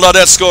 Donald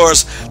Audette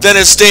scores. Then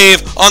it's Dave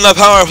on the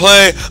power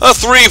play, a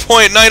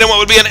 3-point night and what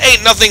would be an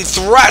 8-0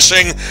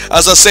 thrashing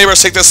as the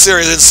Sabres take the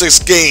series in 6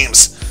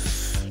 games.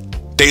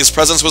 Dave's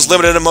presence was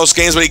limited in most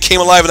games, but he came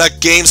alive in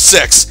that Game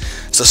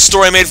 6. As the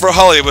story made for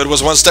Hollywood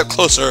was one step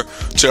closer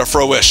to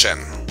fruition.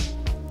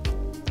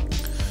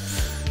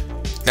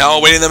 Now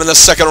awaiting them in the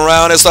second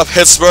round is the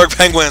Pittsburgh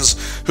Penguins,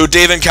 who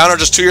Dave encountered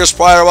just 2 years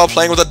prior while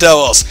playing with the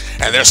Devils.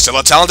 And they're still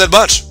a talented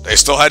bunch. They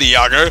still had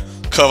Yager,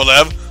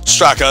 Kovalev,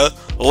 Straka,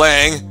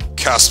 Lang,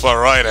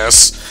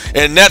 Kasparaitis.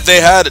 In net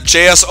they had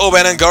J.S.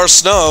 Oban and Gar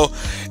Snow.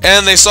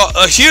 And they saw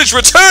a huge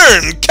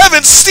return!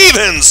 Kevin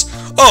Stevens!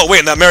 Oh wait,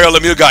 and that Mario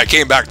Lemieux guy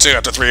came back too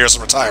after 3 years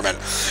of retirement.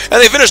 And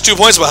they finished 2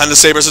 points behind the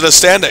Sabres in the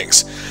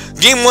standings.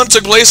 Game 1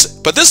 took place,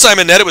 but this time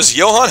in net it was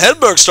Johan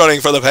Hedberg starting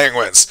for the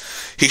Penguins.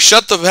 He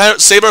shut the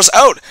Sabres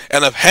out,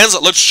 and the Pens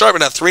looked sharp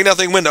in a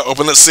 3-0 win to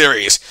open the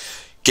series.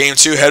 Game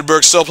 2,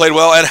 Hedberg still played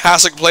well, and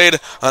Hasek played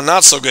a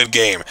not-so-good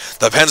game.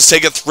 The Pens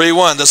take it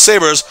 3-1. The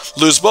Sabres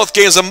lose both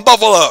games in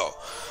Buffalo.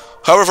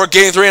 However, for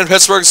Game 3 in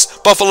Pittsburgh's,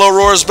 Buffalo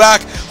roars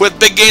back with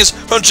big games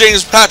from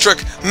James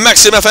Patrick,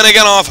 Maxim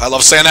Afeniganov, I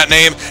love saying that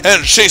name,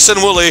 and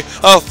Jason Woolley,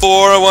 a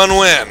 4-1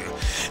 win.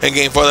 In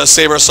Game 4, the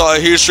Sabres saw a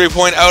huge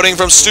 3-point outing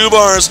from Stu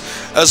Barnes,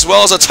 as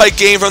well as a tight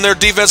game from their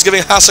defense,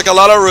 giving Hasek a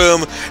lot of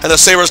room, and the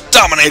Sabres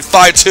dominate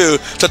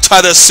 5-2 to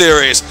tie this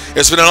series.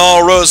 It's been an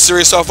all-road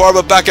series so far,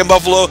 but back in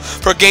Buffalo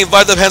for Game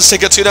 5, the Pens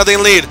take a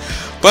 2-0 lead.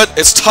 But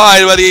it's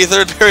tied by the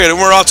 3rd period, and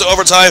we're off to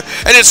overtime,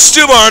 and it's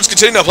Stu Barnes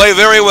continuing to play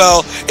very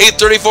well.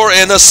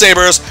 8:34 in, the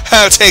Sabres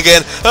have taken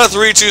a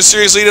 3-2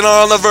 series lead and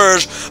are on the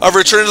verge of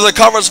returning to the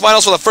conference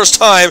finals for the first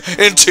time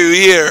in 2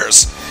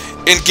 years.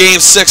 In Game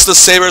 6, the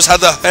Sabres had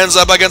the Pens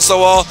up against the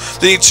wall,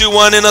 leading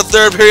 2-1 in the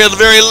 3rd period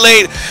very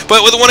late.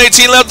 But with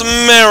 1:18 left,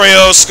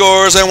 Mario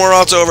scores, and we're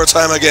off to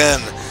overtime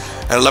again.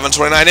 At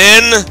 11:29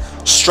 in,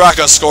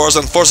 Straka scores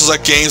and forces a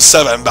Game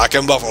 7 back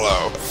in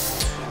Buffalo.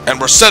 And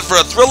we're set for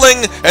a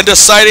thrilling and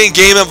deciding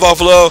game in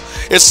Buffalo.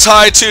 It's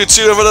tied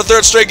 2-2, and for the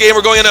 3rd straight game,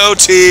 we're going into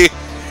OT.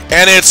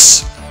 And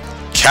it's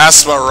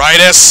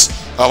Kasparaitis,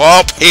 of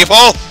all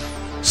people,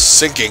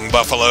 sinking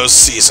Buffalo's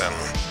season.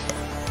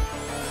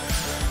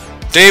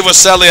 Dave was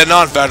sadly a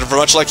non-factor for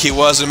much like he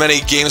was in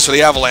many games for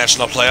the Avalanche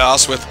in the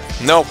playoffs, with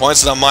no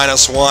points and a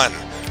 -1.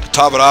 To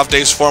top it off,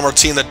 Dave's former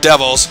team, the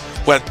Devils,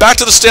 went back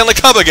to the Stanley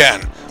Cup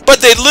again,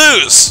 but they'd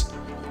lose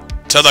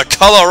to the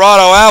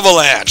Colorado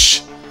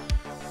Avalanche.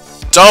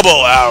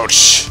 Double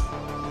ouch.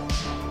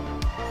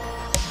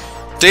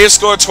 Dave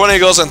scored 20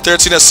 goals and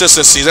 13 assists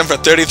this season for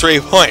 33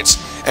 points,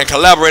 and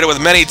collaborated with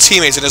many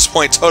teammates in his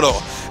point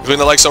total, including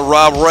the likes of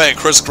Rob Ray,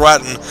 Chris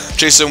Gratton,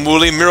 Jason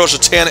Woolley, Miro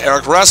Shatan,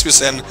 Eric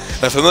Rasmussen,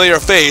 and a familiar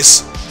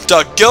face,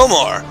 Doug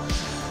Gilmore.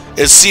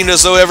 It seemed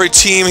as though every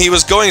team he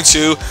was going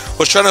to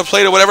was trying to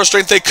play to whatever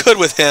strength they could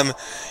with him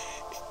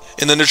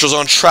in the neutral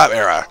zone trap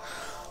era.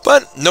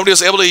 But nobody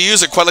was able to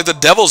use it quite like the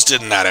Devils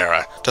did in that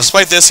era.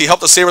 Despite this, he helped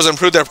the Sabres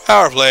improve their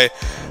power play,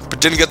 but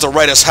didn't get to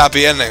write his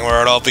happy ending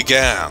where it all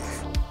began.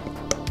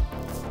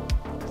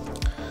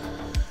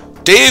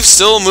 Dave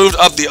still moved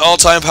up the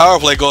all-time power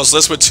play goals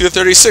list with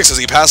 236 as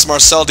he passed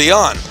Marcel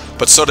Dion,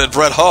 but so did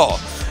Brett Hull.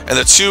 And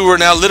the two were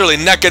now literally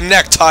neck and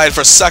neck tied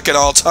for second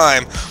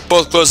all-time,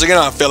 both closing in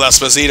on Phil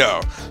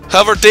Esposito.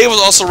 However, Dave was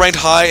also ranked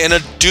high in a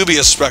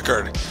dubious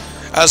record,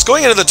 As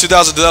going into the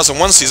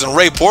 2000-2001 season,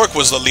 Ray Bourque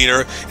was the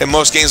leader in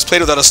most games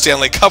played without a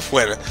Stanley Cup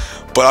win,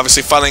 but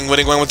obviously finally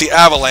winning one with the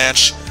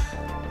Avalanche,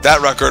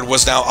 that record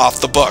was now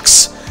off the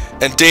books.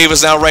 And Dave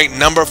is now ranked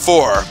number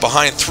 4,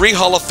 behind 3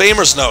 Hall of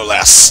Famers no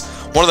less,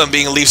 one of them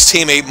being Leafs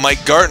teammate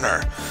Mike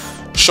Gartner,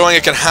 showing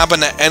it can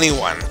happen to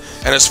anyone.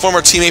 And his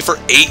former teammate for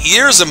 8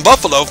 years in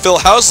Buffalo, Phil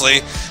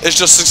Housley, is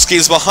just 6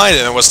 games behind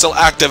him and was still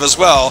active as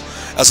well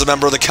as a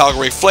member of the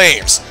Calgary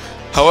Flames.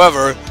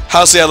 However,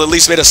 Housley had at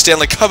least made a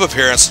Stanley Cup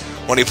appearance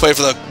when he played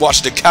for the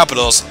Washington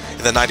Capitals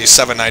in the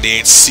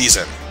 97-98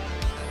 season.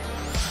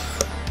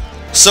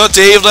 So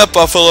Dave left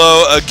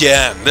Buffalo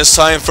again, this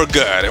time for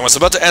good, and was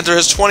about to enter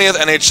his 20th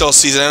NHL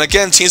season, and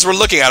again teams were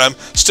looking at him,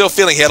 still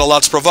feeling he had a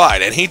lot to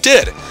provide, and he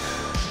did.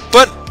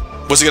 But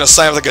was he going to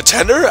sign with a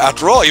contender?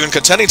 After all, even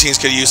contending teams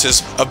could use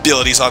his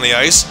abilities on the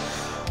ice.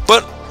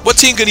 But what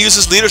team can use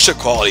his leadership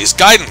qualities,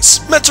 guidance,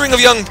 mentoring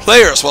of young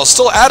players, while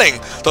still adding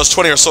those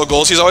 20 or so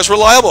goals he's always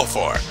reliable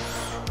for?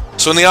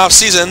 So in the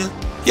off-season,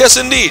 yes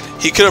indeed,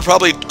 he could have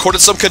probably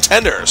courted some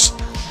contenders,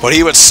 but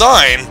he would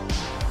sign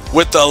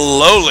with the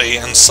lowly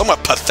and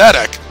somewhat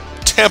pathetic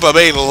Tampa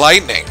Bay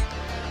Lightning.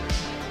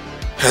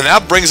 And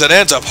that brings an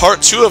end to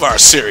part 2 of our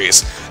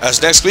series,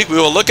 as next week we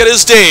will look at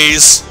his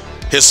days,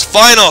 his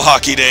final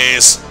hockey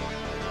days,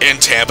 in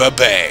Tampa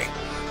Bay.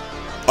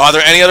 Are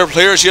there any other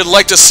players you'd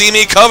like to see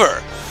me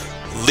cover?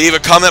 Leave a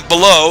comment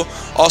below.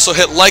 Also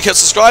hit like, hit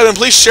subscribe, and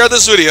please share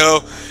this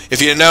video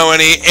if you know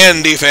any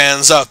indie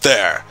fans out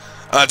there.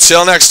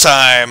 Until next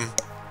time,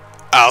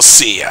 I'll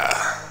see ya.